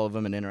around to all of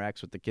them and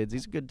interacts with the kids.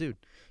 He's a good dude.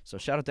 So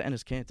shout out to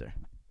Enes Kanter.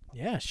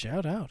 Yeah,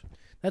 shout out.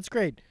 That's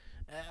great.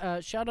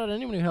 Shout out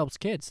anyone who helps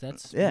kids.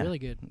 That's Yeah. really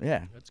good.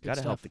 Yeah, That's good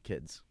gotta help stuff. the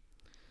kids.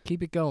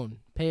 Keep it going.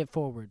 Pay it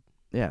forward.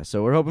 Yeah,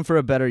 so we're hoping for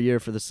a better year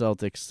for the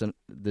Celtics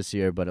this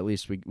year, but at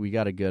least we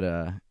got a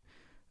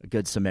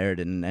good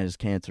Samaritan as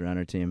Cantor on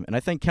our team, and I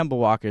think Kemba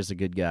Walker's a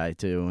good guy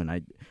too, and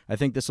I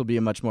think this will be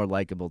a much more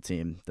likable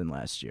team than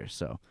last year.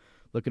 So,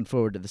 looking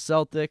forward to the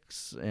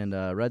Celtics and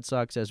Red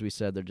Sox. As we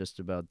said, they're just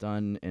about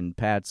done, and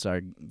Pats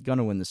are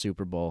gonna win the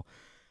Super Bowl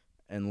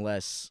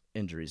unless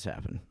injuries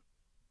happen.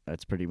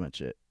 That's pretty much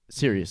it.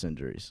 Serious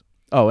injuries.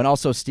 Oh, and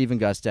also Steven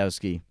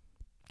Gostkowski,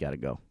 gotta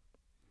go.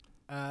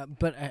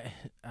 But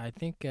I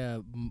think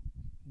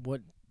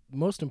what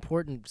most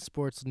important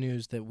sports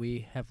news that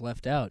we have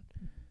left out,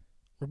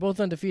 we're both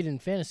undefeated in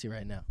fantasy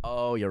right now.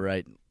 Oh, you're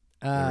right.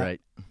 You're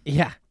right.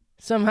 Yeah.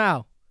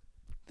 Somehow,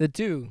 the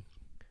two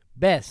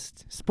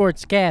best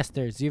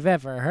sportscasters you've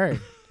ever heard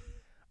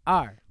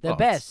are the Oh,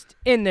 best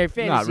in their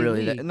fantasy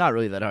league. Not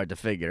really that hard to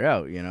figure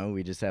out.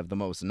 We just have the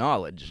most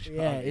knowledge.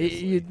 Yeah,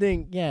 obviously. you'd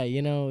think,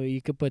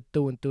 you could put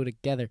two and two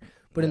together.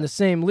 But in the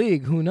same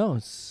league, who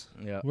knows?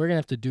 Yeah, We're going to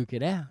have to duke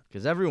it out.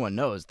 because everyone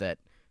knows that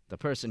the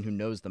person who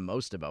knows the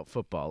most about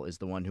football is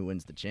the one who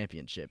wins the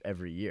championship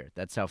every year.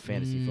 That's how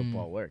fantasy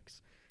football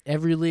works.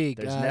 Every league.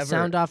 There's never-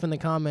 Sound off in the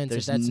comments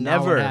if There's that's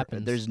not what never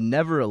happens. there's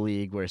never a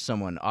league where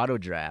someone auto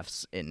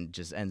drafts and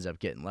just ends up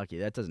getting lucky.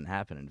 That doesn't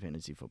happen in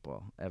fantasy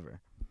football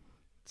ever.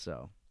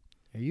 So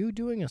Are you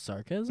doing a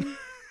sarcasm?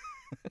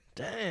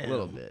 Damn. a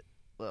little bit.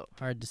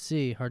 Hard to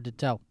see, hard to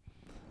tell.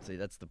 See,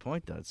 that's the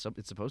point, though. It's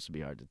supposed to be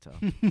hard to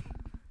tell.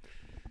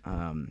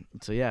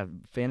 So yeah,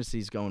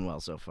 fantasy's going well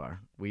so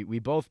far. We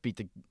both beat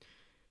the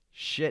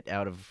shit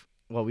out of.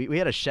 Well, we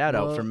had a shout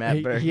out for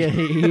Matt Berg. Yeah,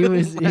 he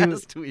was.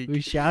 last week. We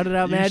shouted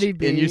out You Matty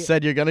B. and you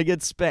said you're gonna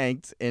get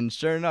spanked, and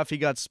sure enough, he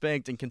got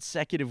spanked in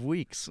consecutive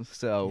weeks.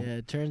 So Yeah,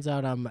 it turns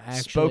out I'm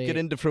actually. spoke it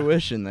into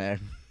fruition there.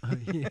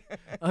 Yeah.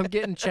 I'm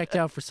getting checked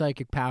out for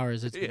psychic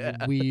powers. It's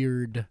Yeah.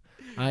 weird.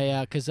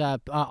 Cause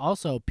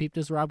also peep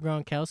this Rob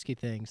Gronkowski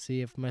thing. See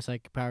if my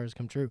psychic powers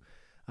come true.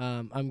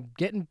 I'm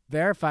getting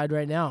verified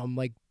right now. I'm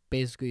like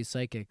basically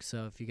psychic.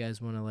 So if you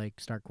guys want to like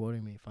start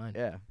quoting me, fine.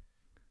 Yeah,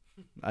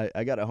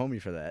 I got a homie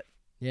for that.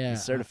 Yeah,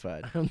 He's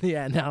certified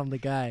now I'm the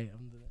guy.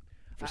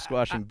 for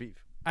squashing beef.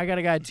 I got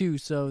a guy too.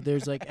 So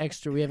there's like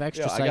extra. We have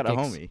extra Yeah, I psychics. got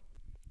a homie.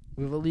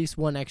 We have at least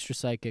one extra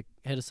psychic.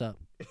 Hit us up.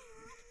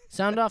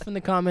 Sound off in the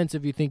comments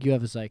if you think you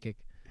have a psychic.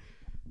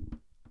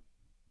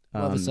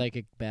 We'll have a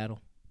psychic battle.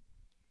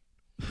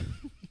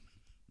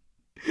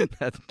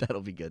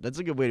 That'll be good. That's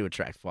a good way to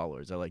attract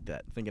followers. I like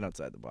that. Thinking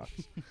outside the box.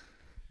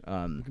 We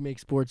can make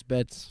sports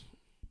bets.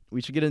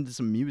 We should get into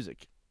some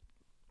music.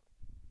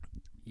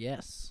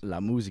 Yes. La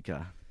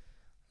música.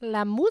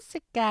 La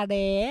música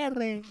de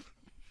R.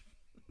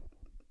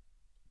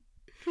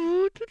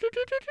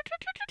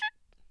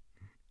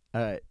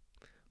 All right.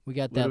 We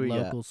got What that do we got?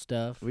 local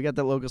stuff. We got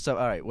that local stuff.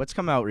 All right. What's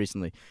come out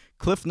recently?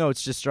 Cliff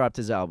Notes just dropped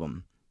his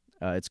album.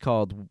 It's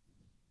called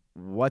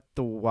What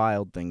the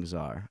Wild Things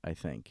Are, I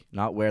think.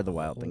 Not Where the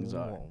Wild Things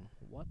Are. Oh,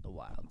 what the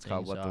wild It's things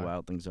called What are. the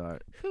Wild Things Are.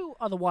 Who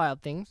are the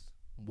wild things?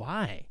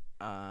 Why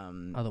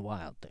Um, are the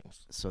wild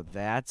things? So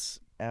that's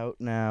out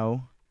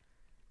now.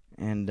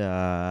 And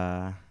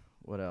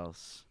what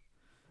else?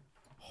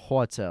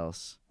 What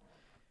else?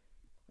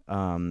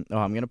 I'm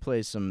gonna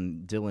play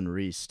some Dylan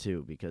Reese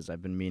too because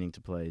I've been meaning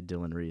to play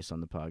Dylan Reese on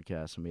the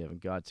podcast and we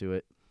haven't got to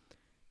it.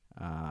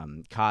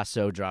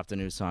 Casso dropped a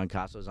new song.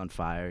 Casso's on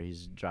fire.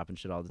 He's dropping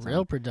shit all the time.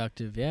 Real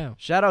productive, yeah.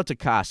 Shout out to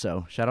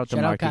Casso. Shout out to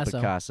Shout out Marky Casso.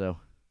 Picasso.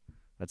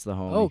 That's the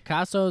homie. Oh,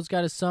 Casso's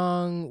got a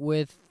song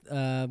with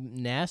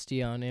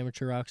Nasty on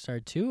Amateur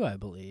Rockstar 2, I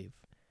believe.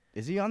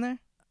 Is he on there?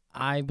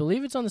 I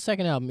believe it's on the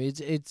second album.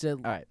 It's All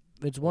right.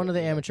 it's one of the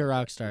We gotta Amateur check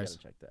rock that. We stars.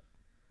 gotta check that.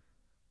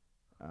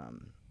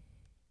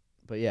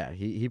 But yeah,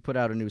 he put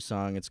out a new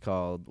song. It's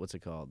called what's it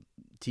called?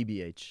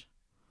 TBH.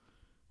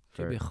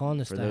 To be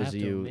honest, for I those have of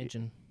to you-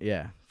 imagine.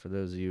 Yeah, for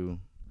those of you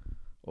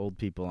old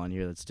people on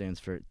here, that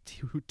stands for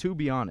to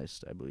be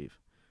honest, I believe.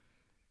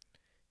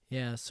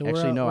 Yeah, so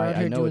Actually, we're, no, we're I out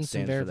here know doing it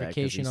some stands for that 'cause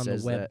he verification on the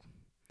says web. that.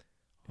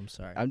 I'm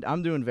sorry.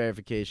 I'm doing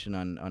verification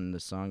on the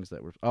songs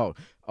that were. Oh,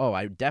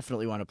 I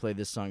definitely want to play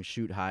this song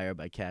 "Shoot Higher"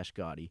 by Cash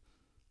Gotti.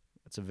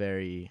 It's a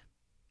very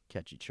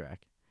catchy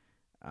track.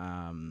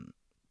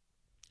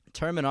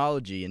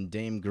 Terminology and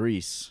Dame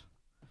Grease.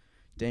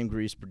 Dame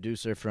Grease,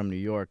 producer from New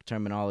York.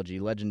 Terminology,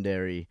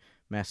 legendary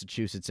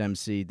Massachusetts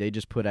MC. They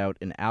just put out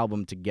an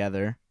album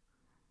together.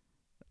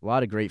 A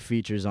lot of great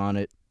features on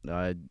it.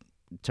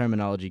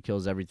 Terminology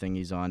kills everything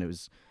he's on.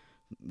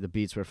 The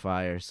beats were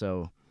fire.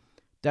 So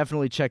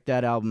definitely check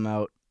that album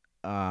out.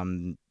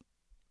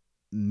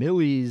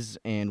 Millies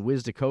and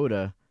Wiz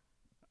Dakota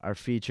are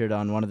featured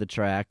on one of the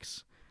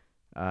tracks.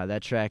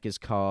 That track is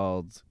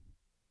called,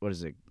 what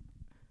is it?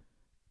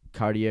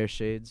 Cartier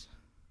Shades.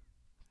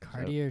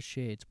 Cartier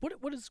shades. What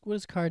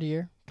is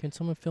Cartier? Can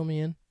someone fill me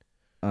in?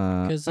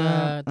 Because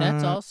Because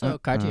that's also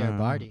Cartier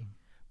Barty.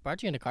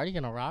 Barty and a Cartier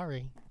and a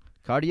Rari.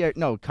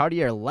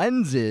 Cartier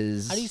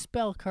lenses. How do you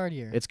spell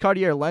Cartier? It's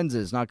Cartier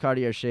lenses, not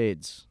Cartier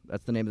shades.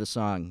 That's the name of the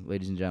song,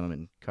 ladies and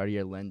gentlemen.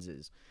 Cartier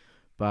lenses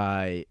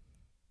by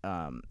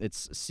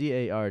It's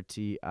Cartier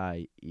is how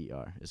you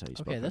spell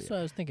Okay, that's Cartier. what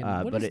I was thinking.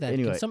 But What is that?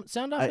 anyway, Can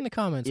sound off in the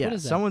comments. Yeah, What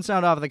is that? someone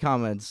sound off in the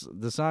comments.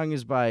 The song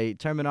is by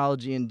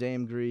Terminology and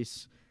Dame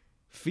Grease,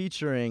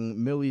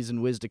 featuring Millies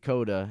and Wiz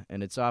Dakota,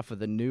 and it's off of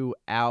the new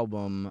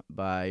album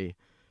by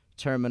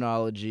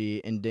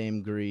Terminology and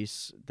Dame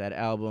Grease. That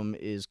album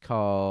is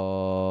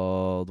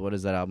called... What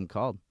is that album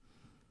called?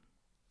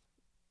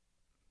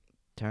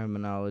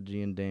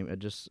 Terminology and Dame...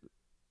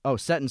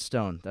 Set in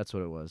Stone. That's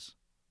what it was,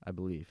 I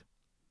believe.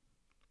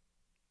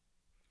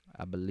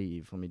 Let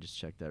me just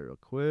check that real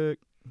quick.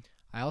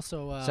 I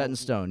also Set in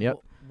Stone, yep.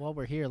 While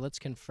we're here, let's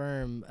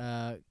confirm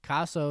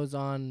Caso's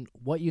on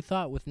What You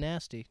Thought with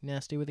Nasty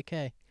with a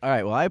K. All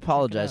right, well, I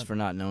apologize out. for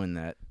not knowing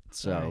that.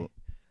 So,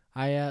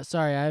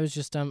 sorry, I was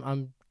just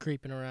I'm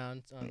creeping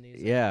around on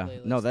these. yeah,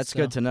 playlists, no, that's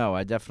good to know.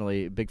 I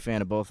definitely big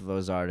fan of both of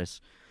those artists.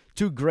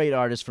 Two great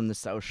artists from the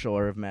South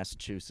Shore of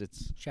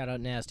Massachusetts. Shout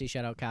out Nasty,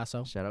 shout out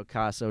Caso. Shout out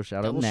Caso,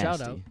 shout Double out shout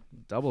Nasty. out.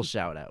 Double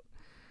shout out.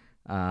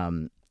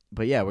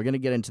 But yeah, we're going to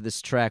get into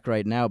this track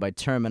right now by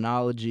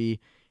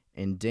Terminology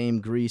and Dame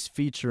Grease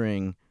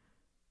featuring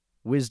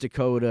Wiz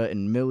Dakota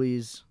and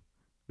Millies.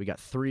 We got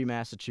 3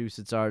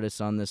 Massachusetts artists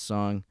on this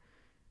song,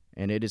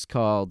 and it is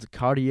called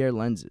Cartier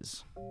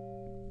Lenses.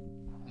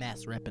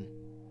 Mass reppin'.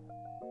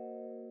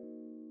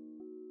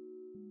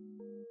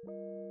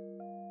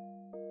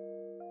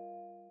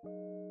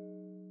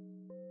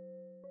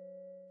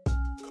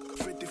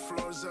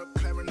 Up,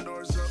 clearing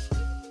doors up,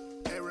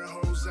 airing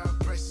hoes out,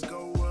 prices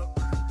go up.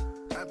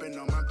 I've been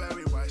on my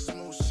Barry White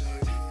smooth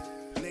shit.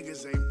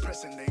 Niggas ain't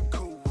pressing, they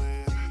cool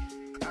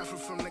with. Alpha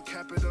from the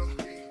capital,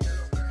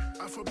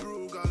 Alpha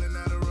Brug, all in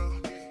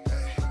Adderall.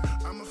 Hey,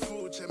 I'm a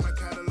fool, check my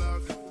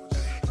catalog.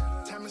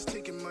 Hey, time is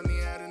ticking,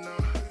 money adding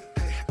up.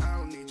 Hey, I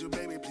don't need you,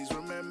 baby, please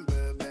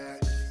remember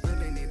that.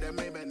 Really need that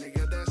Maybach,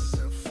 nigga, that's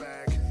a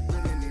fact.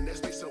 Really need that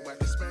space so I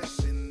can smash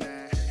in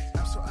that.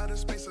 I'm so out of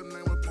space, I'm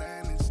not with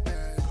planets.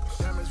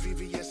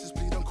 VVS's,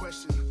 please don't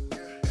question.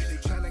 They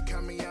tryna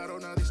count me out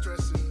on all this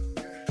stressing.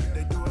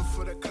 They do it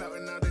for the clout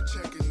and all the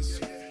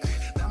check-ins.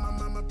 Now my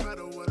mama proud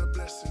of what a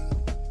blessing.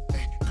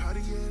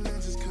 Cartier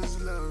lenses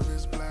cause love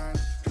is blind.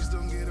 Please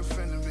don't get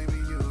offended, baby,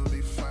 you'll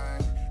be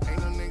fine. Ain't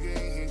no nigga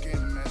in here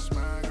can match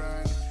my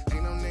grind.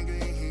 Ain't no nigga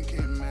in here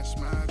can match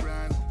my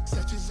grind.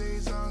 Set your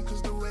Z's on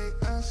cause the way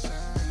I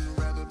shine.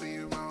 Rather be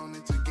wrong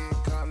than to get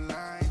caught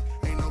lying.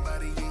 Ain't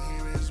nobody in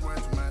here is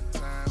worth my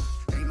time.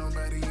 Ain't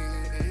nobody in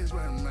here is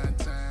worth my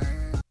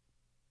time.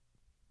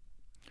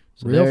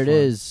 So Real there it fun.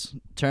 is,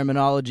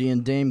 Terminology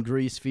and Dame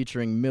Grease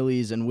featuring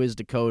Millies and Wiz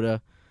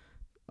Dakota.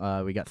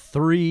 We got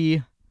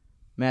 3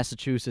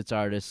 Massachusetts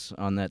artists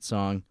on that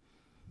song,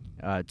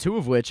 2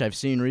 of which I've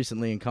seen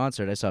recently in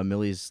concert. I saw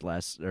Millies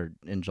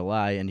in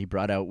July, and he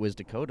brought out Wiz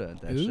Dakota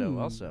at that show Ooh.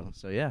 also.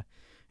 So yeah,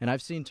 and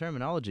I've seen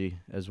Terminology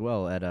as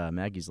well at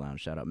Maggie's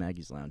Lounge. Shout out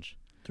Maggie's Lounge.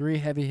 3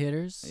 heavy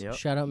hitters. Yep.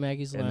 Shout out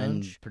Maggie's And then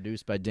Lounge.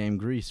 produced by Dame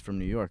Grease from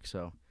New York.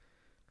 So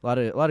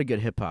a lot of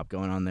good hip hop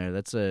going on there.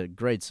 That's a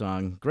great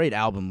song, great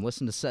album.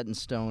 Listen to Set in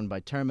Stone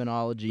by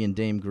Terminology and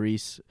Dame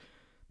Grease.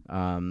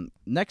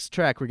 Next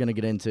track we're gonna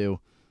get into.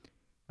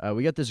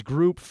 We got this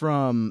group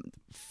from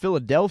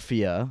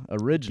Philadelphia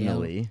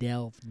originally,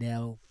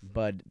 Delph.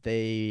 but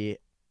they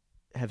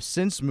have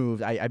since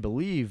moved. I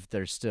believe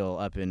they're still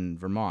up in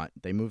Vermont.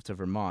 They moved to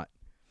Vermont.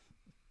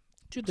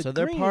 To the So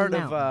they're Green part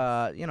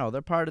Mountains. of,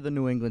 they're part of the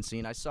New England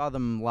scene. I saw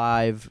them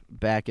live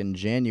back in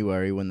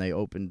January when they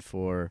opened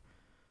for,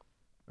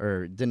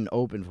 or didn't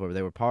open for, but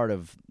they were part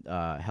of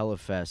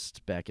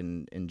Hellafest back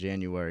in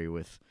January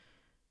with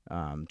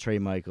Trey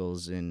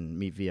Michaels and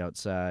Meet V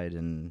Outside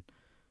and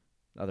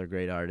other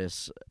great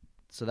artists.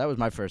 So that was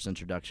my first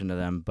introduction to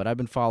them, but I've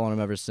been following them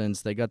ever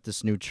since. They got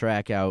this new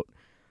track out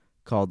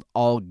called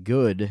All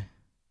Good.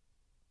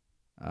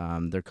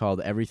 They're called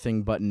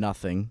Everything But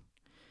Nothing,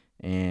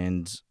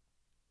 and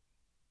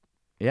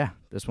yeah,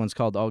 this one's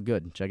called All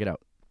Good. Check it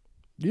out.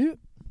 Yeah.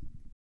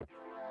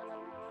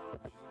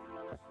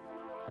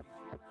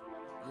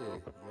 Yeah,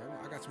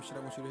 I got some shit I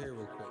want you to hear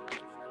real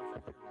quick.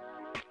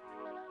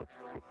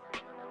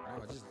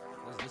 No, just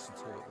let's listen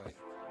to it. Like,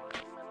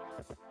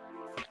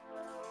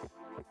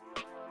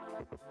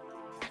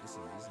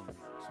 listen,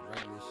 some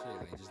regular shit.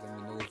 Like, just let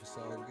me know if it's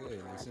all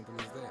good. Like, simple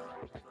as that.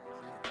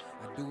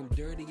 I do them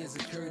dirty as a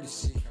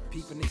courtesy.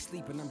 People they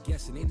sleeping, I'm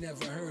guessing they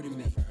never heard of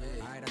me.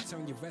 Alright, I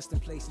turn your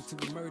resting place into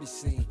a murder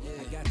scene.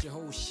 I got your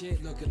whole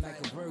shit looking like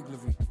a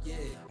burglary.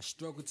 I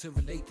struggle to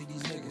relate to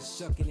these niggas,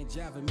 shucking and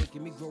jiving,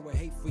 making me grow a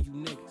hate for you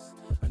niggas.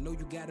 I know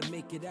you gotta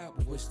make it out,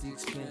 but what's the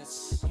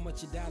expense? How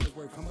much your dollar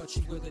worth? How much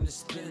you willing to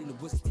spend? Or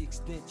what's the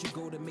extent you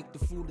go to make the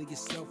fool of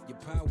yourself? Your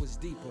power's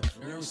deeper.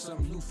 Learn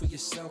something new for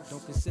yourself.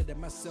 Don't consider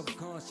myself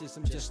conscious,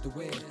 I'm just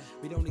aware.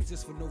 We don't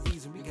exist for no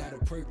reason, we got a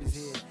purpose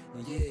here.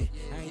 And yeah,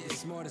 I ain't the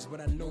smartest, but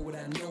I know what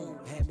I know.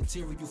 Had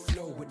material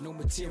flow with no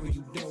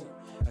material dough.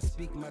 I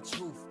speak my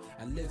truth,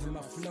 I live in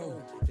my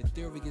flow. The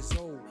theory is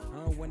old,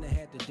 I don't wanna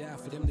have to die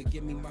for them to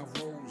give me my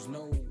roles.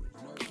 No,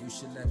 you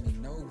should let me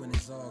know when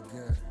it's all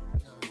good.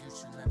 You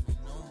should let me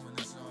know when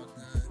it's all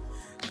good.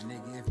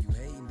 Nigga, if you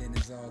hating, then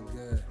it's all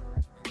good.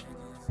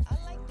 I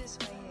like this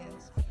right here.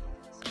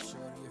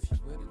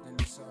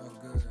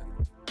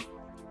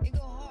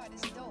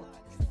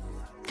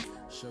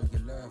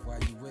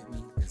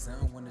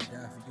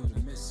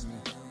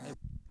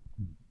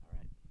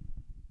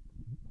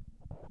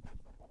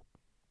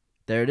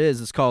 There it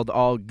is. It's called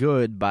All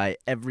Good by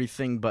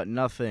Everything But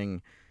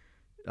Nothing.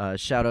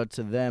 Shout out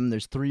to them.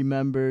 There's 3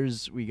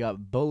 members. We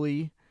got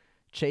Bully,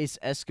 Chase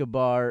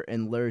Escobar,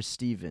 and Lur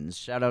Stevens.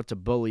 Shout out to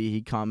Bully.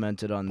 He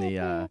commented on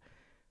the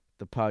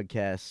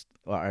podcast,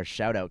 or our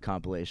shout-out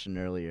compilation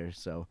earlier,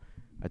 so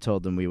I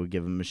told them we would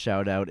give him a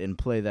shout-out and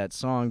play that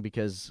song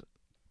because,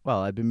 well,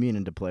 I've been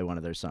meaning to play one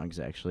of their songs,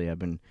 actually. Yeah,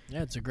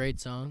 it's a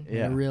great song.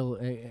 Yeah.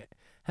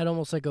 Had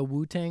almost like a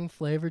Wu-Tang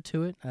flavor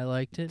to it. I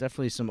liked it.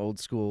 Definitely some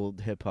old-school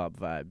hip-hop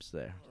vibes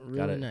there.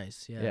 Really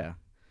nice, yeah. Yeah.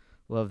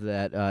 Love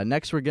that.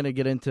 Next, we're going to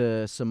get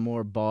into some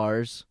more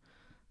bars.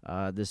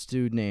 This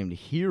dude named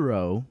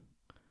Hero.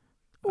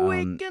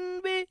 We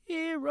can be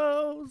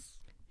heroes.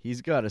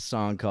 He's got a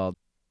song called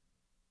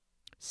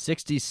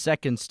 60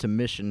 Seconds to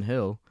Mission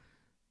Hill.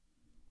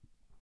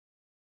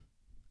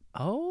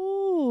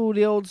 Oh,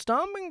 the old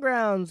stomping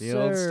grounds, The sir.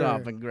 old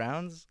stomping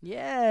grounds.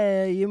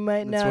 Yeah, you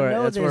might not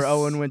know That's this. where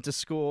Owen went to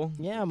school.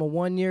 Yeah, I'm a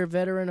 1-year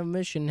veteran of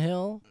Mission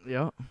Hill.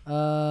 Yeah.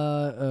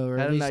 Or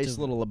Had at a least nice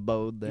little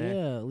abode there.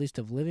 Yeah, at least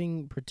of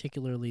living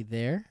particularly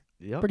there.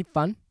 Yep. Pretty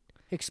fun.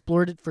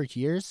 Explored it for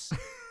years.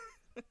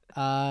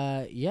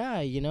 Yeah,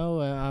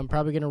 I'm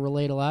probably going to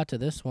relate a lot to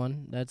this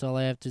one. That's all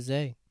I have to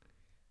say.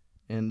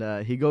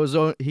 And he goes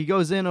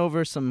in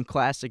over some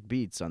classic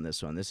beats on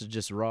this one. This is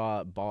just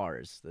raw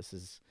bars. This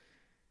is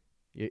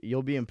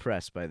you'll be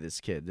impressed by this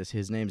kid.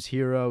 His name's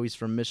Hero. He's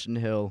from Mission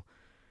Hill.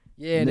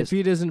 Yeah, and if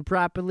he doesn't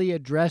properly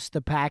address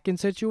the packing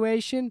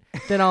situation,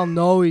 then I'll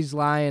know he's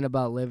lying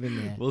about living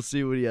there. We'll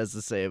see what he has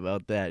to say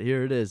about that.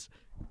 Here it is.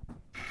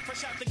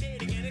 Fresh out the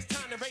gate again, it's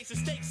time to raise the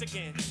stakes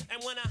again.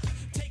 And when I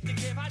take the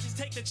give, I just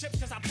take the chips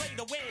cause I play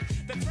to win.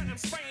 The threat I'm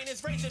spraying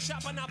is razor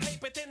sharp on our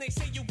paper. Then they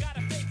say you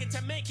gotta fake it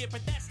to make it,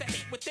 but that's the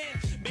hate within.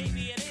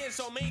 Maybe it is,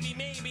 or maybe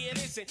it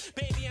isn't.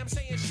 Baby, I'm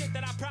saying shit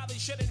that I probably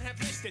shouldn't have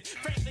listed.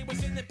 Frankly,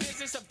 was in the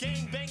business of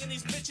gang banging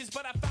these bitches,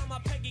 but I found my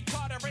Peggy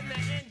Carter, and the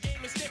end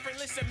game is different.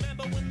 Listen,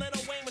 remember when Lil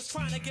Wayne was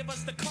trying to give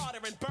us the Carter,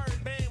 and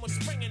Birdman was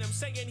springing him,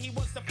 saying he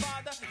was the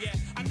father? Yeah,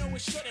 I know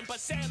it shouldn't, but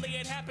sadly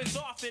it happens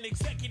often.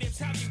 Executives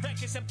have you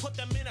records and put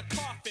them in a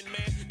coffin,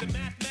 man. The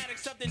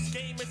mathematics of this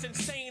game is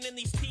insane, and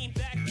these team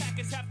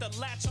backpackers have to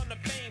latch on the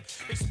fame.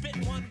 They spit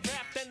one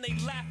rap, then they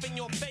laugh in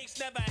your face.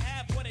 Never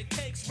have what it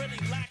takes, really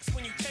lacks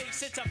when you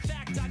taste. It's a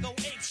fact, I go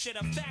ape shit.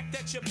 A fact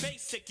that you're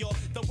basic. You're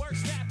the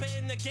worst rapper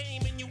in the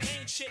game, and you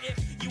ain't shit.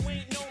 If you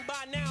ain't known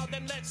by now,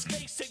 then let's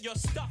face it. Your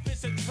stuff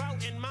is a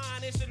drought, and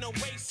mine is an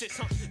oasis.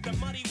 The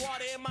muddy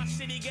water in my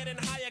city getting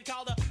higher.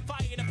 Call the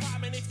fire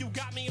department if you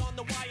got me on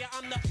the wire.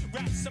 I'm the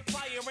rap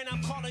supplier, and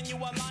I'm calling you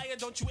a liar.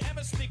 Don't you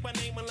ever speak my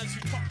name unless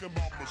you talking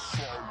about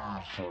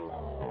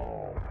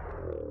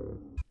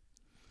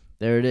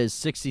There it is,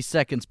 60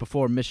 Seconds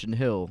Before Mission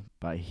Hill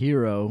by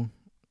Hero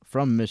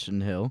from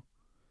Mission Hill.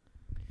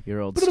 Your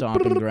old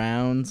stomping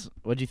grounds.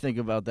 What'd you think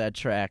about that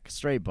track?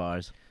 Straight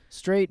bars.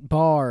 Straight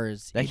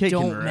bars. That It kid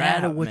don't can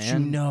matter rap, what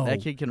man. you know.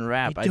 That kid can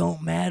rap. It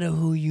don't matter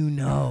who you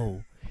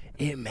know.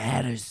 It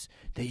matters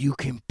that you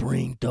can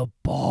bring the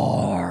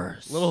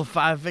bars. Little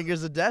Five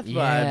Fingers of Death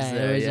Yeah, vibes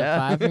there, there's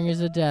yeah. a 5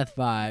 Fingers of Death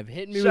vibe.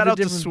 Hit me Shout with a out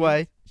to different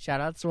Sway.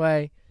 Shout out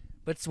Sway.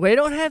 But Sway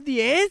don't have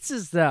the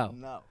answers, though.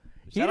 No.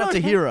 He Shout out don't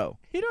to have- Hero.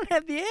 You don't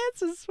have the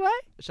answers, Sway.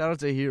 Shout out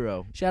to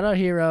Hero. Shout out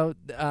Hero.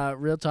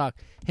 Real talk.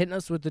 Hitting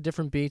us with the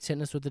different beats,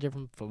 hitting us with the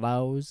different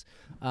flows.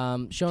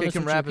 Showing Kid us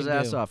can what rap you his can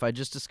ass do. off. I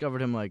just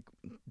discovered him like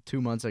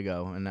 2 months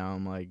ago, and now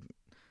I'm like,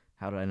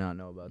 how did I not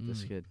know about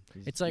this kid?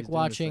 It's like he's doing his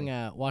watching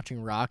thing.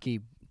 watching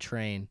Rocky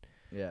train.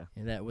 Yeah.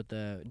 And that with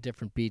the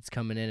different beats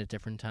coming in at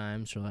different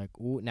times. You're like,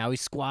 ooh, now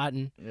he's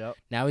squatting. Yep.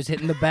 Now he's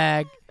hitting the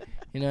bag.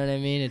 You know what I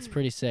mean? It's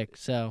pretty sick.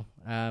 So,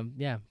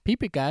 yeah,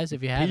 peep it, guys,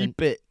 if you haven't.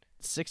 Peep it.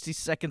 60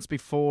 Seconds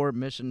Before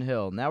Mission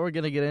Hill. Now we're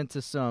going to get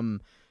into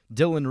some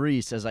Dylan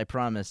Reese, as I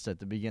promised at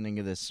the beginning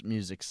of this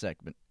music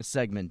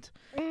segment.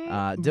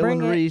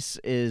 Dylan Reese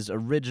is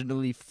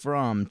originally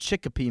from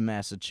Chicopee,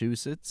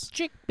 Massachusetts.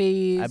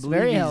 Chickpeas. I believe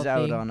very he's healthy.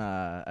 out on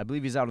I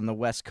believe he's out on the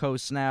West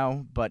Coast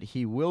now, but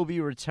he will be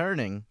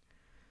returning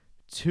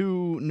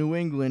to New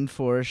England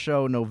for a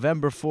show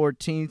November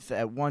 14th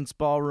at Once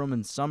Ballroom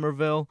in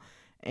Somerville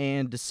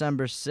and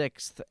December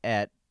 6th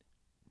at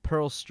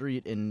Pearl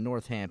Street in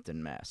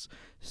Northampton, Mass.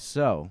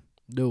 So,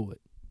 Do it.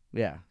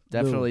 yeah,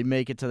 definitely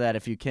make it to that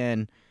if you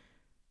can.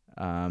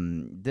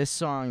 This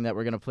song that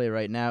we're going to play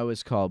right now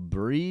is called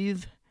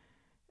Breathe.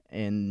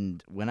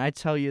 And when I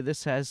tell you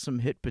this has some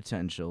hit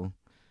potential,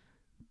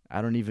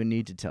 I don't even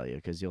need to tell you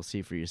because you'll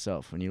see for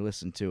yourself when you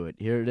listen to it.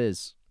 Here it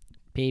is.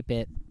 Peep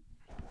it.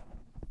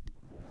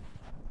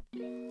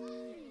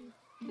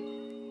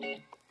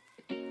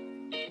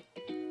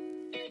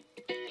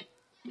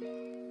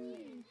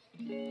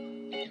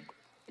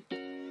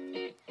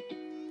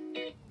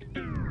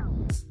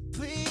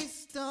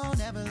 Please don't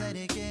ever let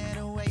it get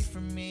away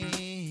from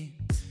me.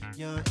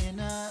 Your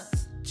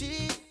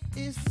energy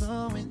is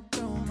flowing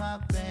through my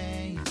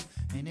veins,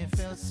 and it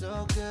feels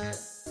so good.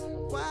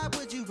 Why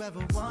would you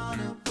ever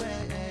wanna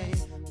wait?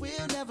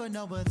 We'll never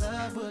know what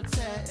love will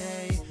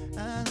take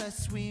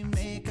unless we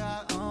make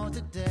our own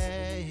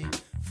today.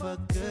 For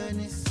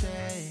goodness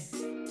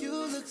sake, you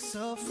look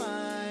so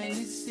fine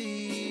this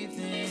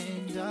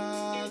evening,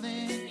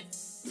 darling.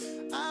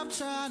 I'm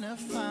trying to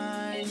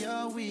find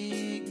your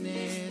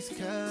weakness,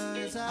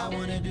 'cause I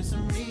wanna do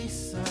some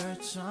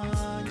research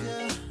on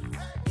you.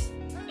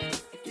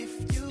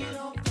 If you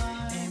don't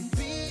mind, and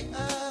be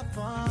up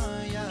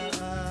on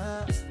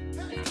ya,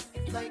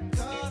 like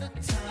all the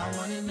time. I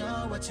wanna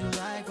know what you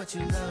like, what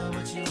you love,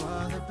 what you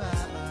all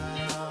about.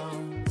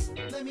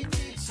 Let me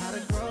teach you how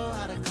to grow,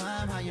 how to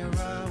climb, how you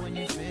roll when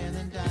you're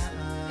feeling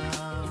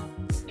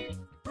down.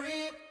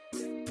 Breathe.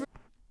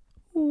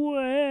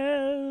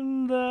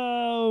 When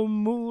the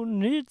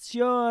moon hits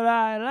your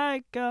eye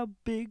like a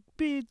big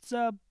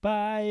pizza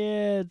pie,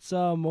 it's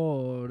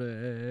amore.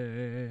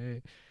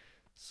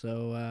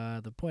 So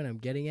the point I'm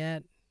getting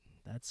at,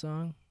 that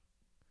song,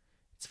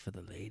 it's for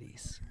the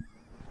ladies.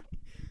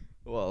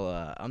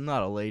 Well, I'm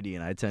not a lady,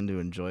 and I tend to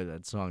enjoy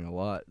that song a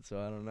lot, so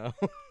I don't know.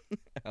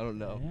 I don't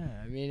know.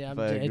 Yeah, I mean, I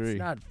it's agree.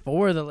 not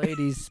for the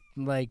ladies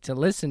like to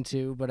listen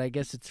to, but I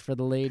guess it's for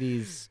the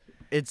ladies.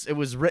 It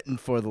was written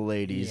for the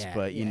ladies, Yeah,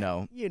 but yeah, you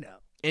know, know.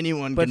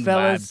 anyone But can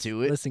fellas, vibe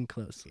to it. listen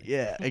closely.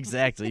 Yeah,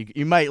 exactly.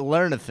 You might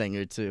learn a thing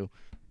or two.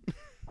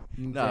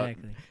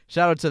 Exactly.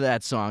 Shout out to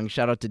that song.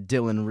 Shout out to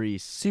Dylan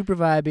Reese. Super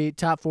vibey,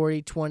 top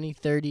 40, 20,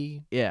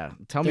 30. Yeah,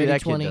 tell me 30, that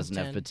kid 20, doesn't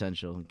 10. have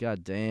potential.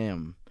 God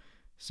damn.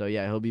 So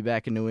yeah, he'll be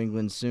back in New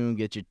England soon.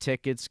 Get your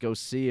tickets, go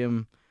see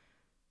him,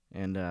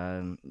 and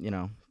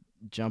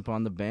jump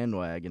on the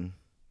bandwagon.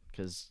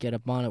 'Cause Get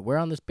up on it. We're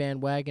on this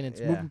bandwagon. It's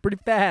Yeah. moving pretty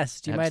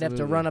fast. You might have to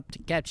Absolutely. run up to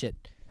catch it.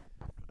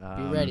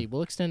 Be ready.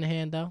 We'll extend a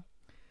hand, though.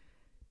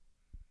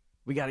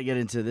 We got to get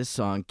into this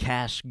song,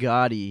 Cash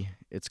Gotti.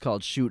 It's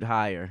called "Shoot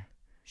Higher."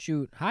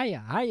 Shoot.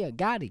 Hiya,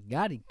 got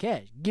it,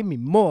 cash. Give me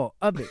more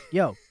of it,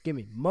 yo. Give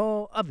me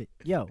more of it,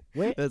 yo.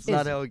 Where That's is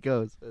not it? how it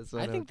goes. That's not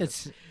I how think it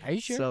goes. that's. Are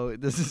you sure? So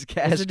this is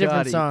Cash It's a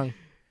different Gotti. song.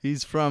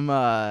 He's from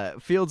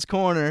Fields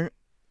Corner,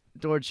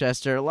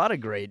 Dorchester. A lot of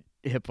great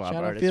hip hop Shout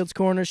out artists. Fields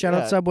Corner. Shout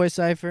Yeah. out Subway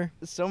Cypher.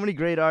 So many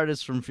great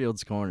artists from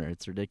Fields Corner.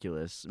 It's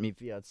ridiculous. Meet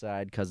Me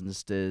Outside, Cousin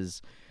Stiz,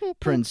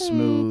 Prince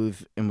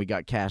Smooth, and we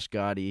got Cash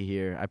Gotti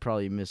here. I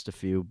probably missed a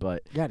few,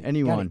 but Got it.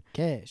 anyone.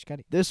 Got it, cash. Got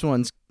it. This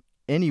one's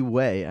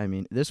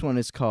this one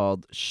is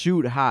called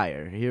Shoot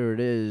Higher. Here it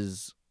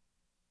is.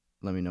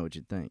 Let me know what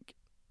you think.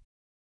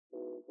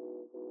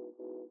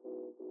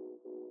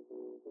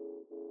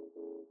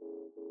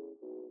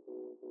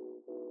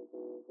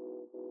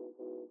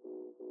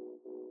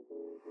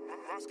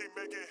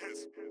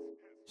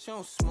 She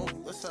don't smoke,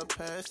 let's I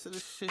pass to the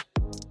shit.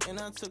 And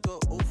I took a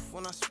oof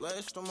when I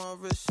splashed on my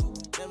wrist.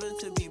 Never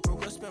to be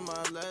broke, I spent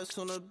my last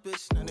on a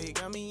bitch. Now they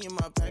got me in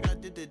my bag, I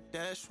did the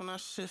dash when I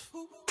shift.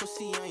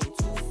 Pussy, I ain't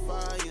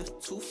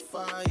too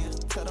fire.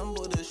 Tell them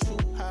boy to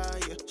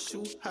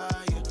shoot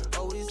higher.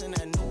 Always in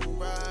that new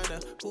rider,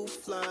 who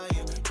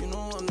flyer. You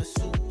know I'm the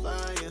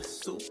supplier.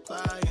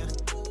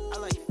 I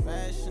like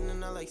fashion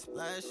and I like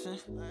splashing.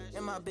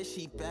 And my bitch,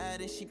 she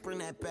bad and she bring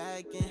that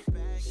bag in.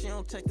 She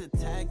don't check the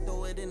tag,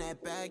 throw it in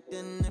that bag.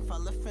 Then if I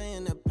left her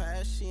in the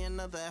past, she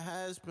another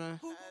has-been.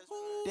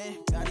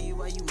 Then, Gotti,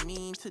 why you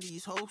mean to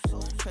these hoes?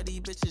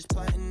 Petty bitches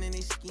plotting and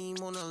they scheme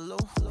on the low.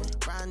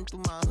 Riding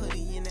through my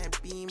hoodie in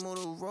that beam on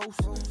the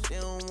roast. They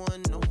don't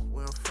wanna know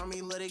where I'm from,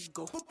 me let it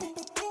go.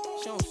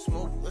 She don't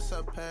smoke, let's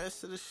I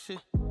pass to the shit.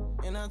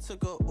 And I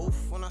took a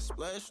oof when I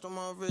splashed on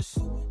my wrist.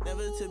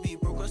 Never to be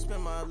broke, I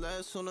spent my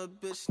last on a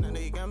bitch. Now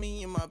they got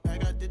me in my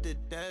bag, I did the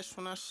dash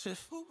when I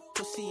shift.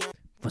 Pussy,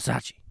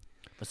 Versace.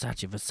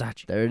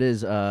 There it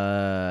is.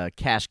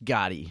 Cash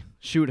Gotti.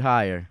 Shoot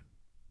Higher.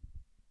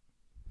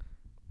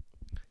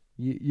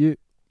 You.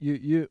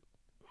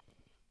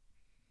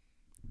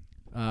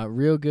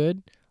 Real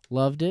good.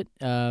 Loved it.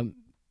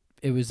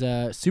 It was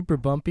super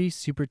bumpy,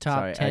 super top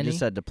Sorry, 10. I just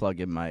had to plug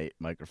in my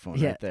microphone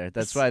Yeah. right there.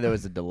 That's why there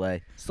was a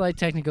delay. Slight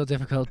technical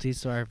difficulties.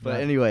 Sorry for But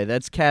that. anyway,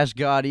 that's Cash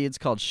Gotti. It's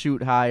called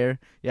Shoot Higher.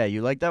 Yeah,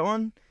 you like that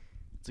one?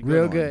 It's a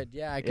Real one. good.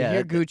 Yeah, I could Yeah,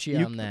 hear that- Gucci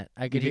you- on that.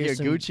 I You could could hear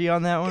some Gucci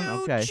on that one?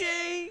 Okay.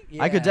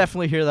 Yeah. I could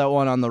definitely hear that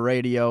one on the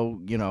radio,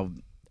 you know.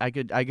 I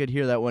could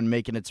hear that one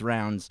making its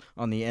rounds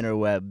on the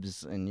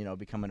interwebs and, you know,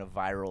 becoming a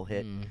viral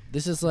hit.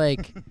 This is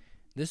like,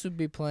 this would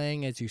be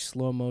playing as you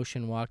slow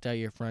motion walked out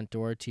your front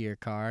door to your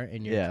car,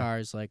 and your Yeah. car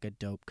is like a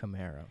dope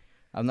Camaro.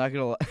 I'm not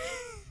gonna lie.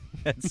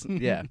 That's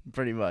yeah,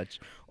 pretty much.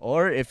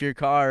 Or if your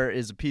car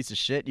is a piece of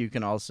shit, you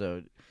can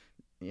also,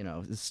 you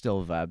know,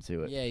 still vibe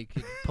to it. Yeah, you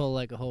could pull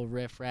like a whole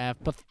riff raff.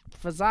 But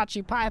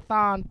Versace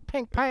Python,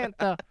 Pink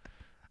Panther.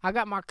 I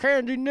got my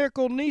candy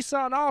nickel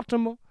Nissan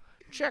Altima.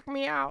 Check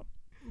me out.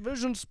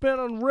 Vision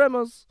spinning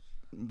rimmers.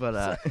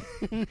 But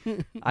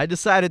I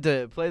decided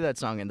to play that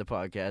song in the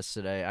podcast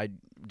today. I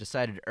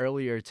decided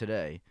earlier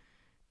today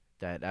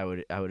that I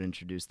would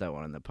introduce that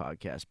one in the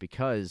podcast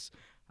because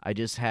I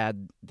just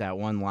had that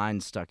one line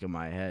stuck in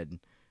my head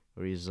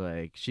where he's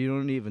like, "She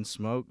don't even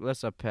smoke,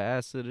 unless I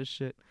pass it or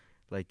shit."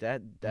 Like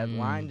that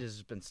line just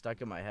has been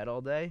stuck in my head all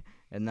day.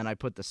 And then I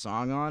put the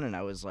song on and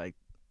I was like,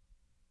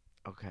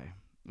 okay,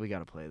 we got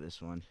to play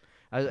this one.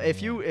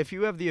 If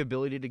you have the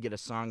ability to get a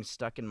song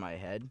stuck in my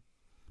head,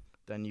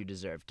 then you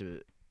deserve to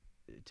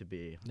to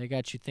be. They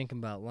got you thinking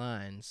about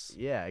lines.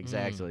 Yeah,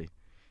 exactly.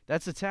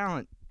 That's a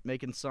talent,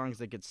 making songs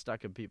that get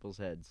stuck in people's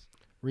heads.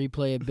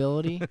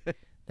 Replayability,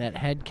 that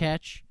head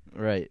catch.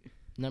 Right.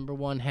 Number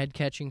 1 head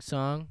catching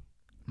song,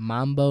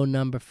 Mambo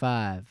Number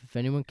 5. If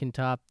anyone can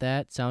top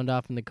that, sound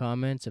off in the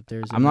comments. If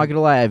there's, I'm not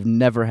gonna lie, I've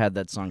never had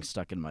that song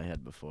stuck in my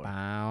head before.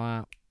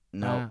 Bow,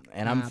 No,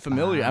 and I'm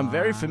familiar. I'm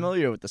very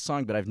familiar with the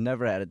song, but I've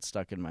never had it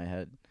stuck in my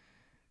head.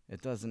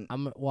 It doesn't.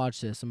 I'm gonna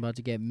watch this. I'm about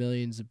to get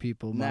millions of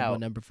people Mambo Now,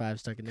 Number 5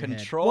 stuck in their head.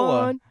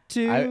 Controlla. 1,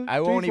 2, I 3,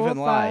 won't 4, even 5.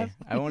 lie.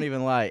 I won't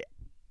even lie.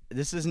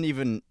 This isn't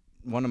even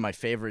one of my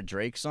favorite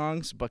Drake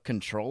songs, but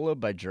Controlla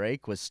by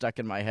Drake was stuck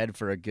in my head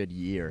for a good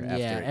year after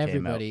Yeah, it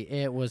everybody. came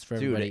out. It was for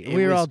Dude, everybody. it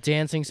We were was- all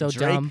dancing so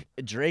Drake, dumb.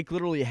 Drake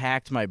literally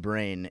hacked my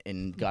brain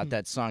and got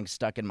that song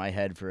stuck in my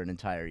head for an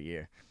entire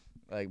year.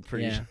 Like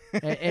pretty. Yeah,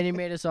 and he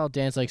made us all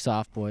dance like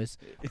soft boys,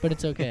 but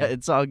it's okay.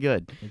 It's all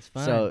good. It's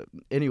fine. So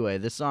anyway,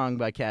 the song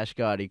by Cash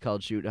Gotti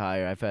called "Shoot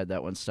Higher." I've had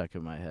that one stuck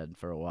in my head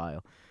for a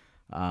while.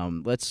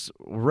 Let's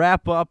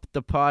wrap up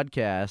the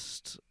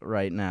podcast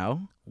right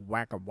now.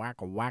 Wacka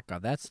wacka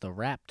wacka. That's the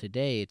rap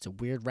today. It's a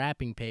weird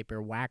wrapping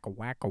paper. Wacka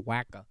wacka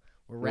wacka.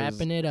 We're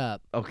wrapping it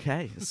up.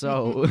 Okay,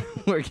 so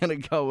we're gonna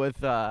go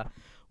with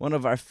one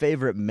of our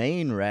favorite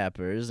Maine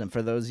rappers, and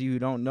for those of you who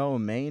don't know,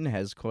 Maine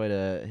has quite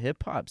a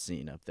hip hop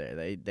scene up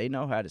there. They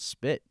know how to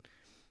spit.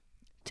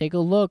 Take a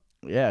look.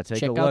 Yeah, take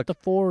Check a look. out the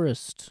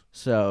forest.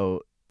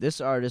 So this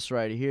artist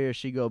right here,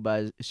 she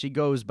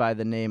goes by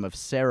the name of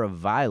Sarah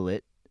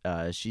Violet.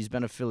 She's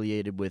been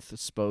affiliated with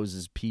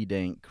Spose's P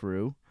Dank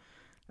crew.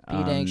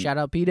 P-Dank, shout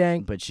out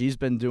P-Dank. But she's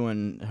been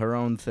doing her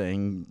own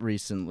thing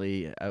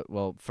recently,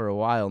 well, for a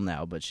while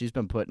now, but she's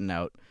been putting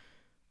out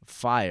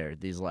fire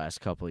these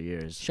last couple of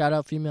years. Shout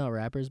out female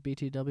rappers,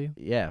 BTW.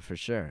 Yeah, for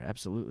sure.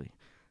 Absolutely.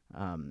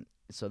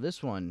 So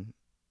this one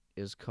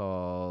is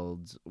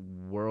called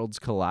Worlds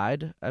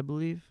Collide, I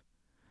believe.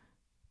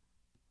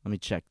 Let me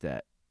check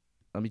that.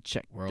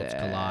 Worlds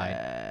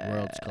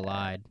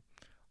Collide.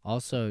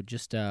 Also,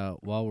 just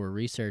while we're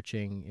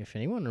researching, if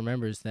anyone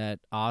remembers that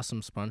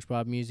awesome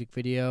SpongeBob music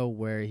video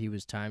where he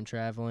was time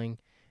traveling,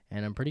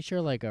 and I'm pretty sure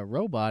like a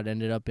robot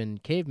ended up in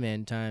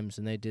caveman times,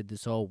 and they did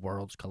this whole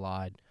Worlds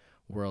Collide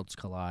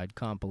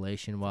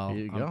compilation. Well,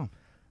 Here you go.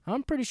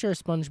 I'm pretty sure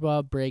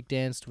SpongeBob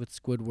breakdanced with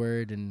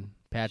Squidward, and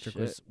Patrick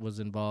Shit. was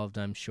involved,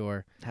 I'm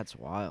sure. That's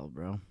wild,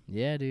 bro.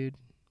 Yeah, dude.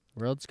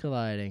 Worlds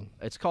colliding.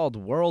 It's called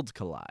Worlds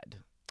Collide,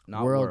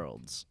 not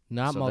worlds.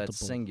 Not so multiple.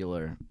 That's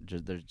singular.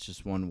 There's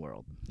just one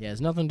world. Yeah,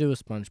 it's nothing to do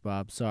with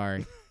SpongeBob.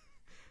 Sorry.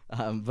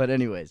 But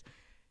anyways,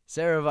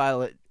 Sarah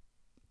Violet,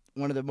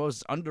 one of the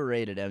most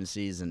underrated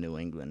MCs in New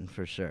England,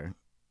 for sure.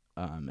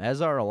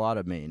 As are a lot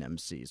of Maine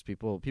MCs.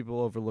 People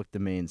overlook the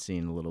Maine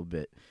scene a little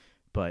bit.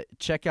 But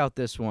check out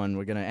this one.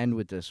 We're going to end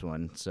with this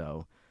one.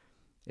 So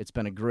it's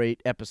been a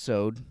great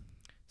episode.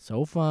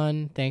 So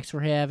fun. Thanks for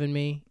having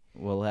me.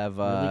 We'll have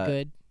Really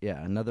good.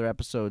 Yeah, another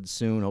episode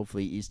soon.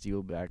 Hopefully Easty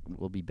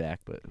will be back,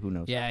 but who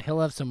knows? Yeah, he'll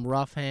have some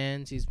rough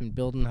hands. He's been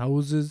building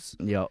houses.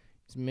 Yep.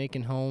 He's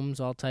making homes,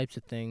 all types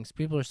of things.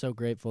 People are so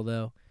grateful,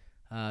 though.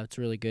 It's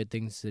really good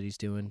things that he's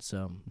doing.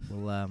 So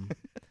we'll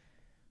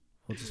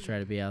just try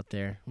to be out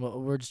there. Well,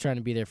 we're just trying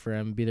to be there for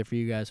him, be there for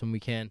you guys when we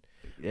can.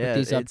 Yeah,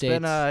 with these it's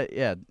been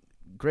updates.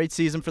 great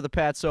season for the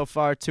Pats so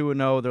far.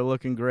 2-0, they're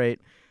looking great.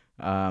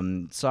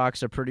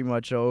 Sox are pretty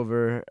much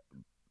over,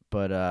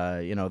 but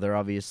they're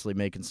obviously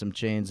making some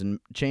changes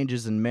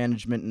in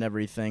management and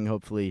everything.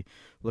 Hopefully,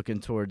 looking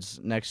towards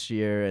next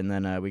year, and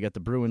then we got the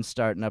Bruins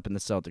starting up and the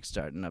Celtics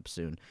starting up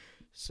soon.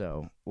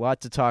 So, a lot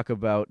to talk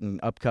about in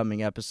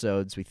upcoming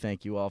episodes. We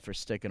thank you all for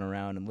sticking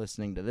around and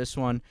listening to this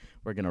one.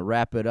 We're going to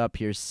wrap it up.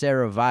 Here's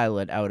Sarah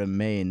Violet out of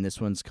Maine. This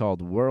one's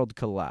called World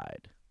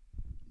Collide.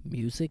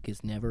 Music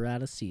is never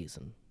out of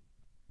season.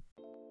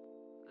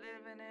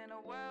 Living in a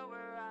world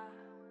where I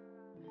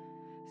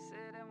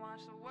sit and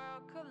watch the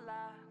world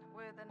collide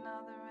with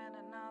another and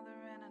another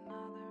and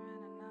another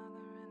and another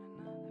and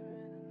another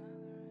and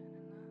another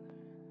and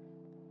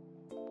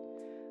another.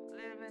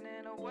 Living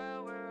in a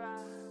world where I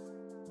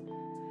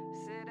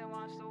sit and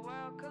watch the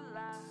world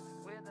collide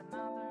with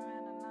another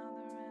and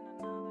another and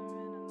another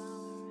and another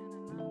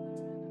and another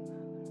and another.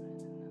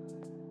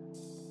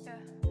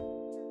 Yeah.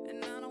 And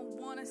I don't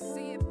wanna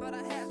see it, but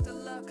I have to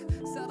look.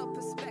 Subtle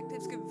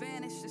perspectives can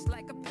vanish just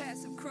like a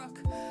passive crook.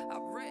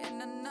 I've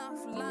written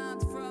enough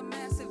lines for a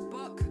massive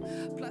book.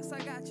 Plus I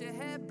got your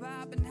head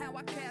bobbing how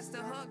I cast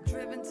a hook.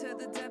 Driven to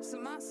the depths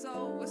of my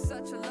soul with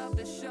such a love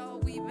to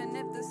show. Even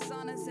if the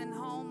sun isn't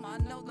home, I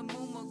know the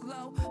moon will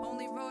glow.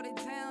 Only wrote it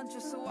down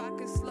just so I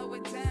could slow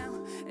it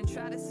down and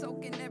try to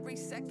soak in every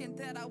second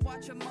that I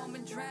watch a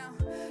moment drown.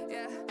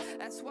 Yeah,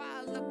 that's why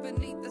I look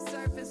beneath the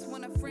surface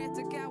when a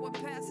frantic hour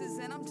passes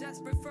and I'm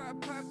desperate for a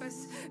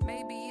purpose.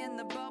 Maybe in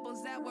the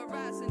bubbles that were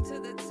rising to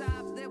the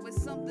top, there was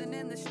something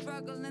in the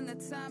struggle and the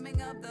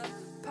timing of the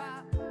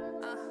pop.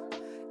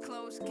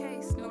 Closed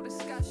case, no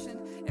discussion,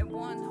 and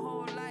one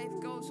whole life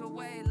goes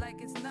away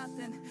like it's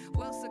nothing.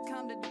 We'll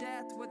succumb to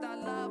death with our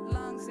love,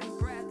 lungs, and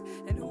breath.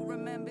 And who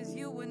remembers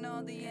you and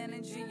all the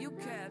energy you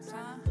kept,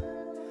 huh?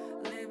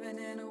 Living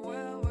in a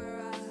world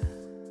where I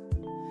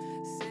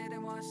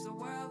watch the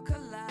world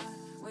collide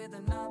with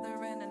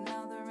another and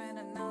another and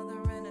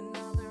another and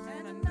another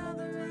and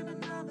another and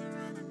another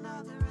and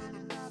another and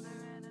another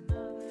and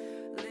another.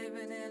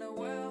 Living in a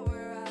world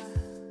where I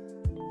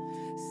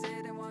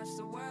sit and watch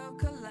the world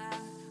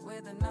collide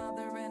with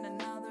another and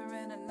another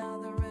and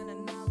another and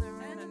another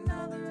and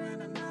another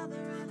and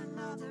another and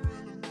another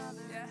and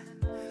another. Yeah.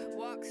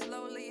 Walk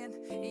slowly, and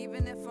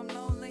even if I'm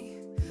lonely,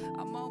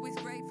 I'm always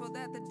grateful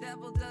that the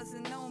devil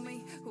doesn't know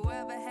me.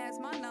 Whoever has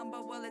my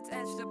number, well, it's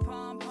etched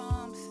upon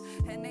palms,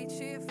 and they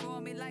cheer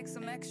for me like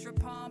some extra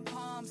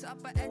pom-poms.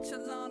 Upper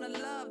echelon of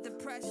love,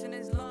 depression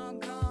is long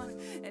gone,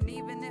 and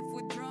even if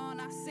we're drawn,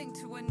 I sing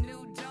to a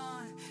new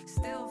dawn.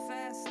 Still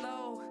fast,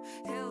 slow,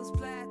 hills,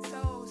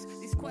 plateaus.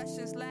 These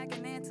questions lack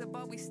an answer,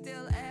 but we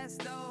still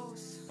ask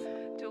those.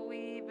 Do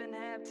we even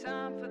have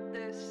time for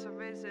this,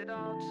 or is it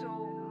all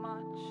too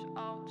much,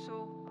 all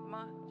too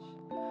much?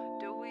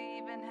 Do we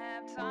even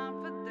have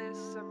time for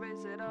this, or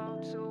is it all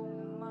too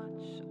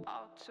much,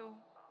 all too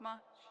much?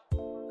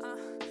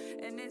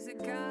 And is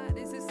it God?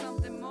 Is it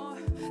something more?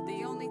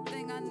 The only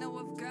thing I know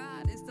of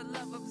God is the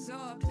love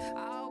absorbed.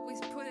 I always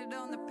put it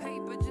on the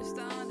paper just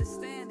to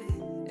understand it.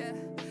 Yeah,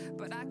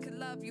 but I could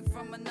love you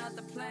from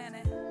another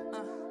planet.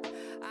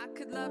 I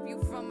could love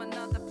you from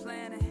another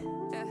planet.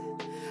 Yeah,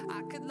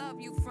 I could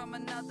love you from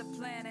another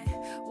planet.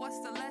 What's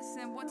the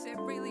lesson? What's it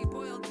really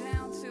boiled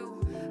down to?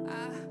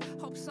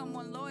 I hope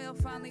someone loyal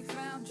finally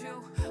found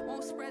you.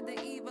 Won't spread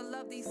the evil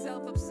of these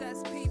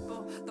self-obsessed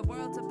people. The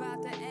world's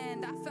about to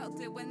end. I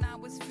felt it when I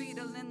was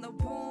fetal in the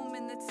womb,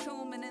 in the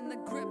tomb, and in the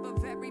grip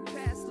of every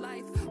past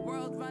life.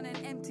 World running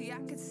empty, I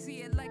could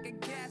see it like a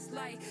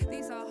gaslight.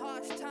 These are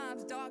harsh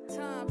times, dark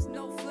times,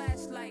 no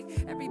flashlight.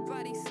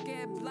 Everybody's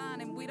scared,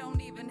 blind, and we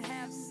don't even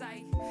have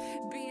sight.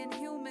 Being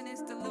human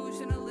is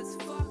delusional as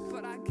fuck,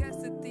 but I guess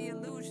that the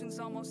illusion's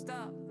almost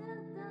up.